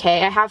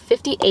 100K. I have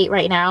 58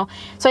 right now,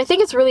 so I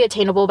think it's really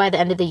attainable by the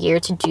end of the year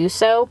to do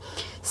so.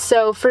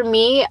 So for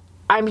me,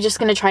 I'm just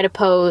going to try to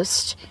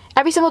post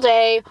every single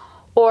day,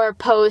 or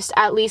post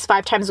at least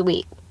 5 times a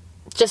week,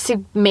 just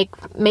to make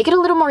it a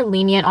little more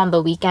lenient on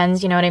the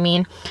weekends, you know what I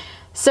mean?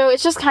 So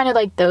it's just kind of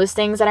like those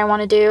things that I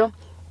want to do.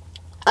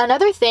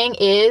 Another thing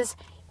is,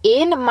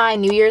 in my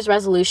New Year's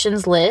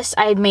resolutions list,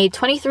 I had made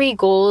 23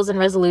 goals and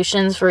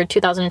resolutions for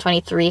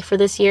 2023 for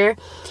this year.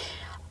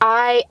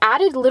 I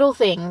added little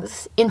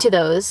things into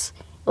those,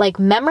 like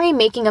memory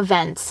making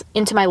events,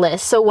 into my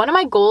list. So one of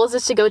my goals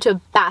is to go to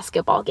a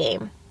basketball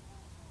game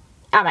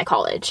at my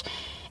college.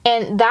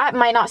 And that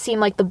might not seem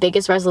like the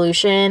biggest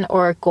resolution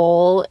or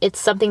goal. It's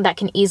something that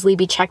can easily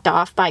be checked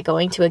off by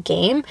going to a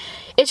game.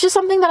 It's just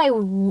something that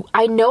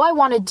I know I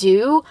want to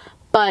do,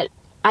 but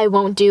I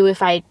won't do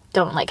if I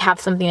don't like have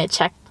something to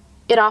check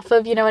it off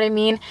of, you know what I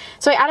mean?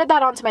 So I added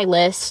that onto my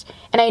list,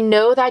 and I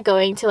know that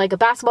going to like a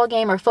basketball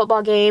game or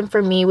football game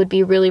for me would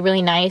be really,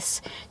 really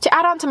nice to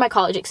add on to my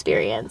college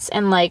experience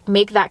and like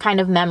make that kind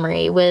of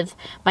memory with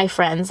my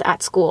friends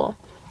at school.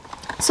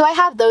 So I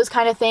have those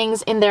kind of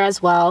things in there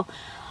as well.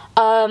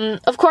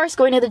 Of course,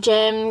 going to the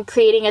gym,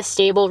 creating a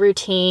stable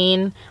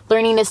routine,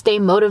 learning to stay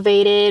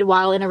motivated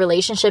while in a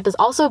relationship is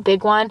also a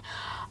big one.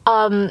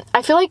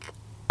 I feel like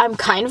I'm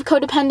kind of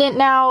codependent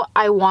now.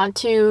 I want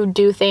to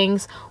do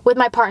things with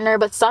my partner,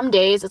 but some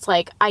days it's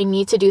like I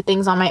need to do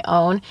things on my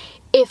own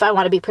if I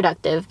want to be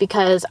productive,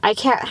 because I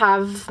can't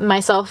have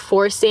myself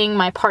forcing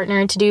my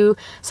partner to do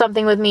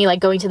something with me, like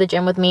going to the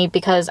gym with me,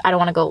 because I don't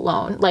want to go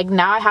alone. Like,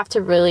 now I have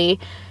to really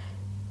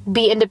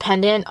be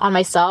independent on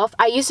myself.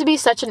 I used to be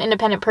such an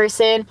independent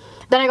person.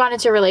 Then I got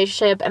into a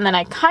relationship and then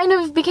I kind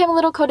of became a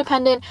little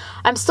codependent.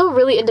 I'm still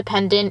really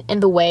independent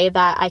in the way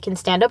that I can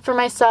stand up for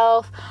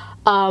myself.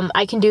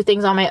 I can do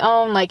things on my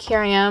own. Like, here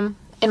I am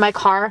in my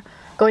car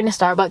going to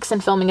Starbucks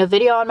and filming a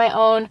video on my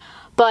own.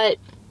 But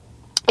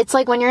it's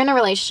like when you're in a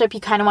relationship, you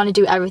kind of want to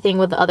do everything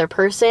with the other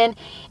person.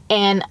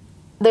 And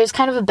there's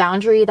kind of a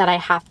boundary that I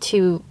have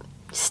to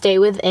stay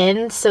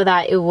within so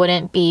that it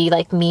wouldn't be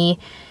like me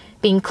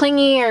being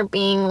clingy or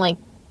being like,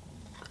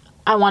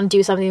 I want to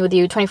do something with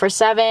you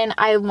 24/7.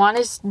 I want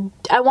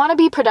to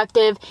be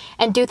productive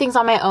and do things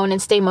on my own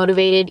and stay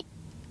motivated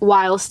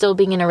while still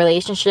being in a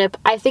relationship.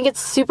 I think it's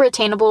super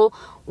attainable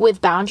with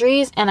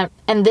boundaries, and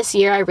this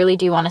year I really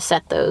do want to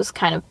set those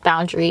kind of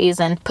boundaries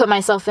and put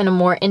myself in a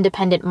more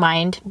independent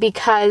mind,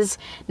 because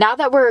now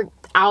that we're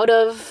out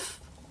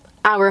of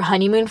our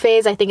honeymoon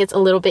phase, I think it's a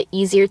little bit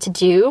easier to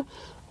do.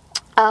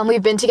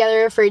 We've been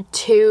together for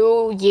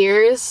 2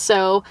 years,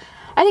 so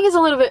I think it's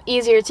a little bit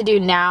easier to do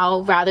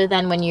now rather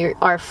than when you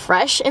are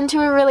fresh into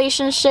a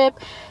relationship.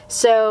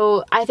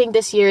 So I think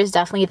this year is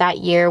definitely that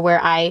year where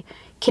I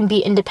can be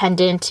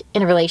independent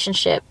in a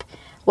relationship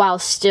while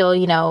still,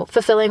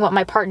 fulfilling what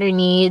my partner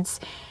needs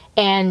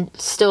and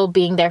still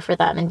being there for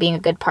them and being a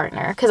good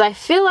partner. Because I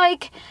feel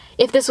like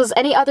if this was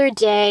any other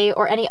day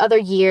or any other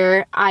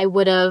year, I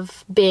would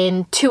have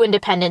been too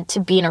independent to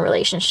be in a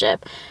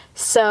relationship.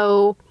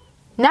 So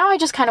now I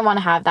just kind of want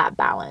to have that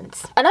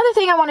balance. Another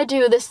thing I want to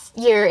do this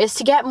year is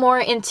to get more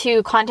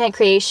into content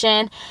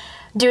creation,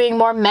 doing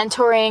more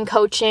mentoring,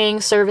 coaching,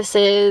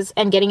 services,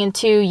 and getting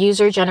into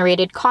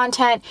user-generated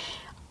content.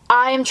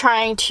 I am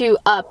trying to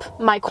up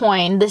my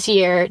coin this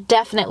year,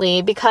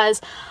 definitely, because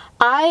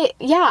I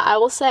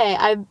will say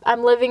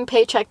I'm living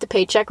paycheck to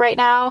paycheck right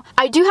now.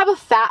 I do have a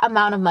fat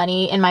amount of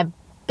money in my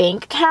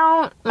bank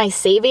account, my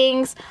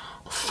savings,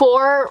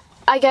 for,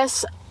 I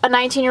guess, a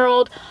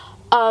 19-year-old.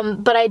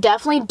 But I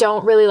definitely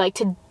don't really like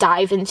to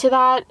dive into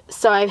that.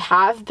 So I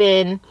have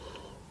been,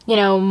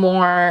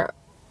 more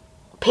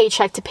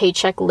paycheck to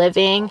paycheck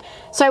living.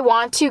 So I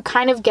want to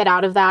kind of get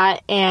out of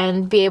that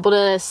and be able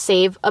to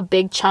save a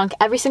big chunk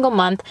every single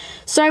month.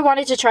 So I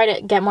wanted to try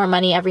to get more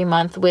money every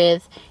month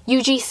with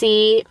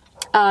UGC,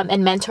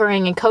 and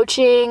mentoring and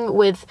coaching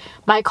with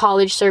my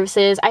college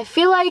services. I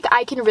feel like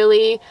I can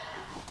really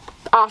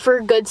offer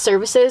good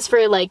services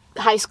for like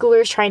high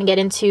schoolers trying to get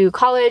into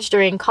college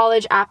during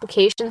college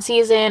application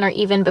season, or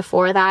even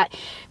before that.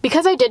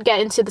 Because I did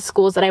get into the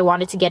schools that I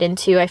wanted to get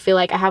into, I feel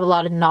like I have a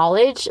lot of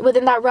knowledge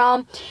within that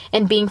realm,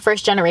 and being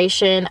first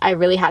generation, I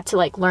really had to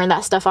like learn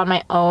that stuff on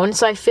my own.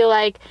 So I feel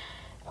like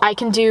I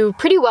can do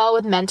pretty well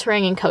with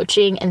mentoring and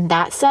coaching in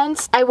that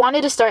sense. I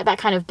wanted to start that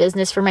kind of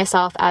business for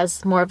myself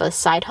as more of a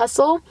side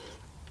hustle.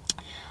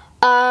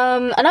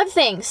 Another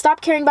thing, stop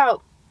caring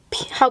about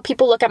how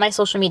people look at my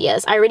social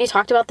medias. I already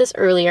talked about this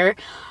earlier.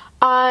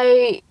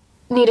 I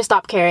need to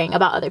stop caring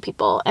about other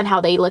people and how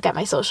they look at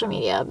my social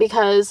media,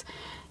 because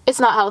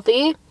it's not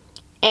healthy,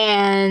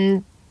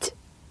 and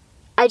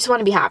I just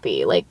want to be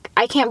happy. Like,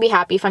 I can't be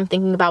happy if I'm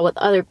thinking about what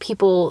other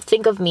people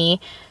think of me.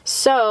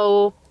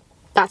 So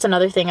that's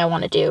another thing I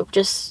want to do.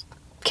 Just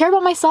care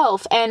about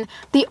myself. And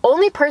the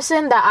only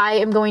person that I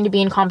am going to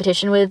be in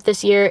competition with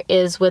this year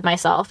is with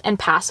myself and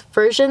past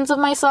versions of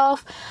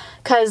myself,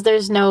 because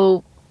there's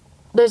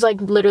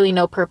like literally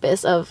no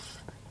purpose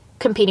of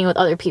competing with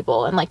other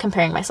people and like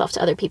comparing myself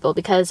to other people,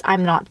 because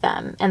I'm not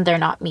them and they're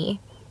not me.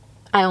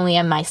 I only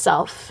am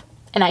myself,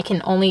 and I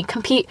can only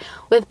compete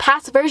with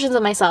past versions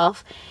of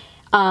myself,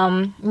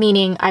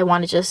 meaning I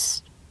want to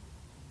just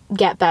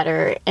get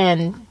better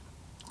and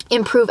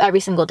improve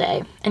every single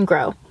day and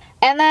grow.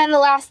 And then the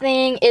last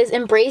thing is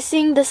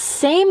embracing the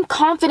same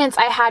confidence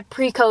I had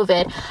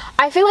pre-COVID.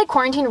 I feel like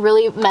quarantine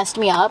really messed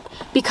me up,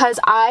 because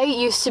I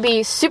used to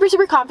be super,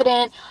 super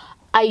confident.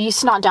 I used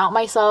to not doubt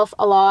myself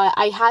a lot.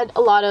 I had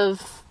a lot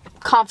of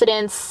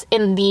confidence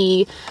in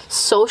the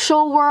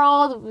social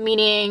world,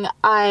 meaning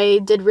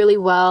I did really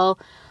well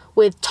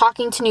with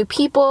talking to new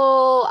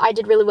people. I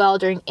did really well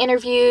during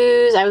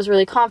interviews. I was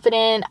really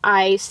confident.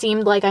 I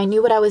seemed like I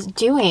knew what I was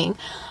doing.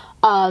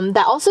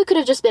 That also could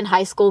have just been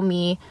high school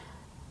me,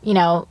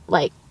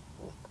 like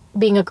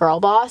being a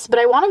girl boss. But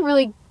I want to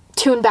really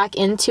tune back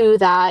into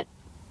that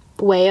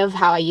way of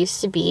how I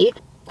used to be.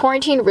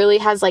 Quarantine really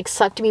has like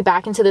sucked me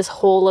back into this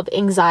hole of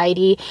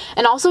anxiety,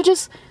 and also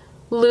just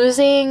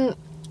losing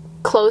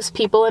close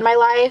people in my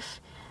life.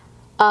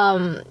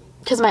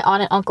 Because my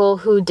aunt and uncle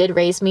who did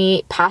raise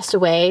me passed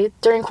away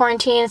during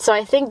quarantine. So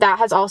I think that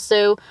has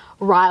also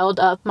riled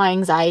up my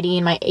anxiety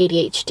and my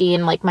ADHD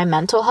and like my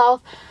mental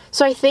health.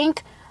 So I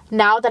think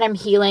now that I'm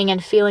healing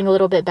and feeling a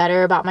little bit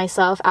better about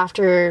myself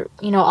after,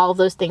 all of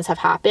those things have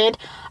happened,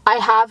 I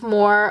have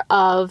more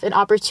of an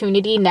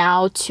opportunity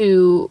now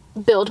to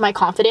build my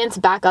confidence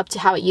back up to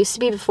how it used to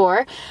be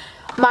before.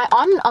 My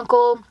aunt and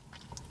uncle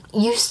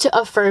used to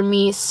affirm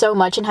me so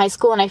much in high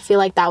school, and I feel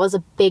like that was a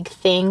big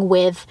thing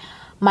with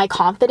my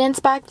confidence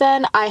back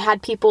then. I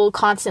had people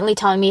constantly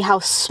telling me how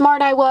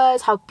smart I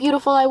was, how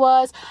beautiful I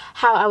was,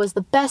 how I was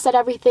the best at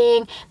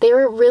everything. They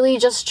were really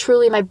just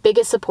truly my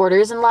biggest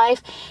supporters in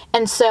life.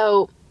 And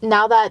so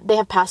now that they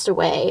have passed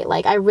away,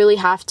 like, I really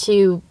have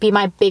to be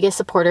my biggest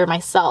supporter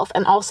myself.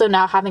 And also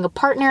now having a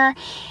partner,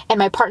 and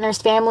my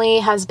partner's family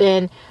has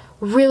been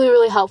really,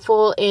 really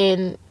helpful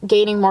in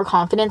gaining more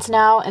confidence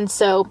now. And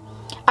so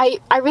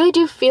I really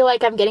do feel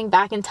like I'm getting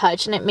back in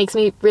touch, and it makes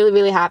me really,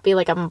 really happy.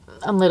 Like, I'm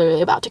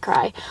literally about to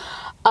cry.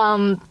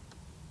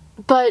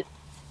 But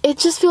it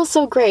just feels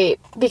so great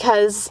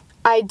because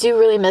I do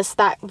really miss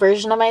that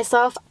version of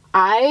myself.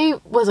 I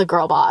was a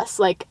girl boss.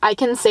 Like, I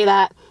can say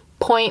that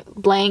point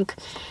blank,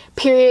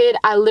 period.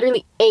 I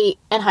literally ate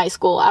in high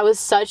school. I was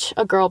such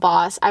a girl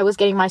boss. I was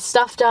getting my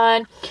stuff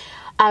done.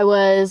 I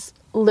was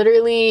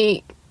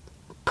literally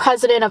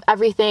president of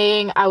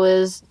everything. I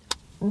was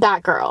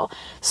that girl.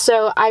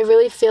 So I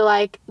really feel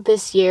like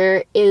this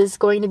year is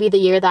going to be the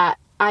year that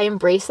I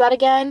embrace that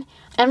again.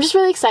 And I'm just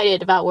really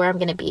excited about where I'm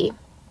going to be.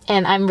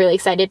 And I'm really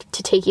excited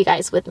to take you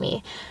guys with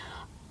me.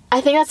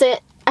 I think that's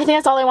it. I think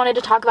that's all I wanted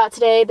to talk about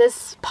today.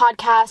 This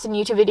podcast and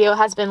YouTube video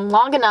has been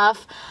long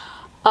enough.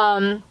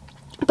 But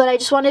I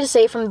just wanted to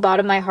say from the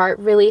bottom of my heart,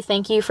 really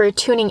thank you for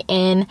tuning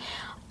in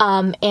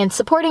and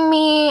supporting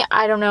me.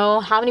 I don't know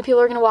how many people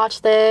are going to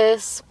watch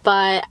this,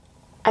 but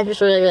I'm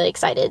just really, really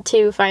excited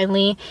to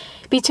finally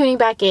be tuning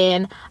back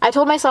in. I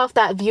told myself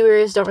that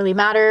viewers don't really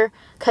matter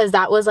because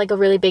that was like a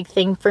really big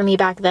thing for me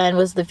back then,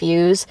 was the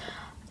views.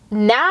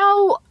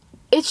 Now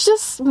it's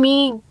just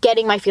me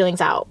getting my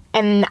feelings out,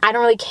 and I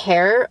don't really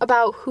care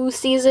about who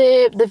sees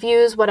it, the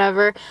views,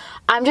 whatever.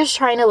 I'm just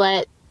trying to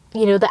let,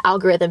 the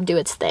algorithm do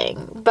its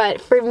thing.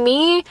 But for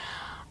me,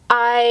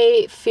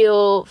 I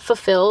feel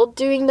fulfilled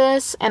doing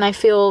this, and I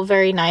feel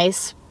very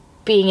nice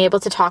being able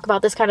to talk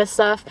about this kind of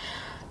stuff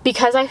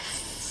because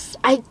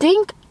I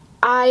think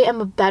I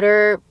am a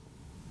better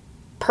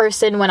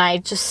person when I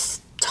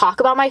just talk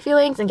about my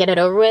feelings and get it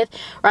over with,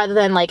 rather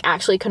than like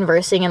actually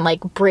conversing and like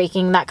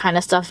breaking that kind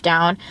of stuff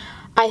down.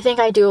 I think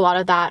I do a lot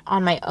of that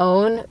on my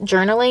own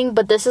journaling,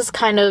 but this is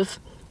kind of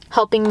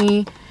helping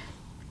me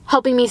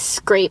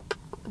scrape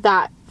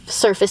that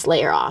surface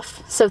layer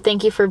off. So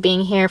thank you for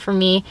being here for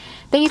me.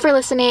 Thank you for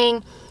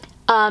listening.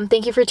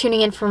 Thank you for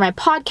tuning in for my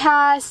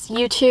podcast,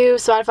 YouTube,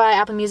 Spotify,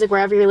 Apple Music,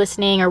 wherever you're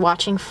listening or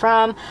watching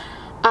from.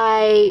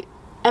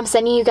 I'm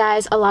sending you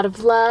guys a lot of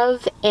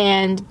love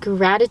and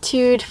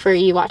gratitude for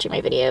you watching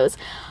my videos.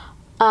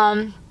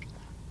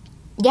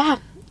 Yeah,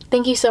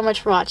 thank you so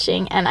much for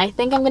watching, and I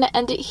think I'm going to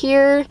end it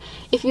here.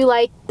 If you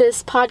like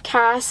this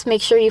podcast,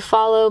 make sure you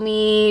follow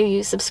me,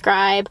 you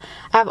subscribe.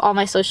 I have all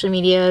my social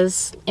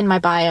medias in my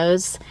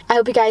bios. I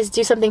hope you guys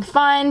do something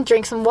fun,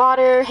 drink some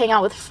water, hang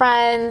out with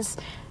friends,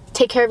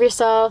 take care of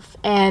yourself,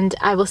 and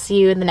I will see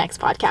you in the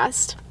next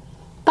podcast.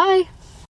 Bye!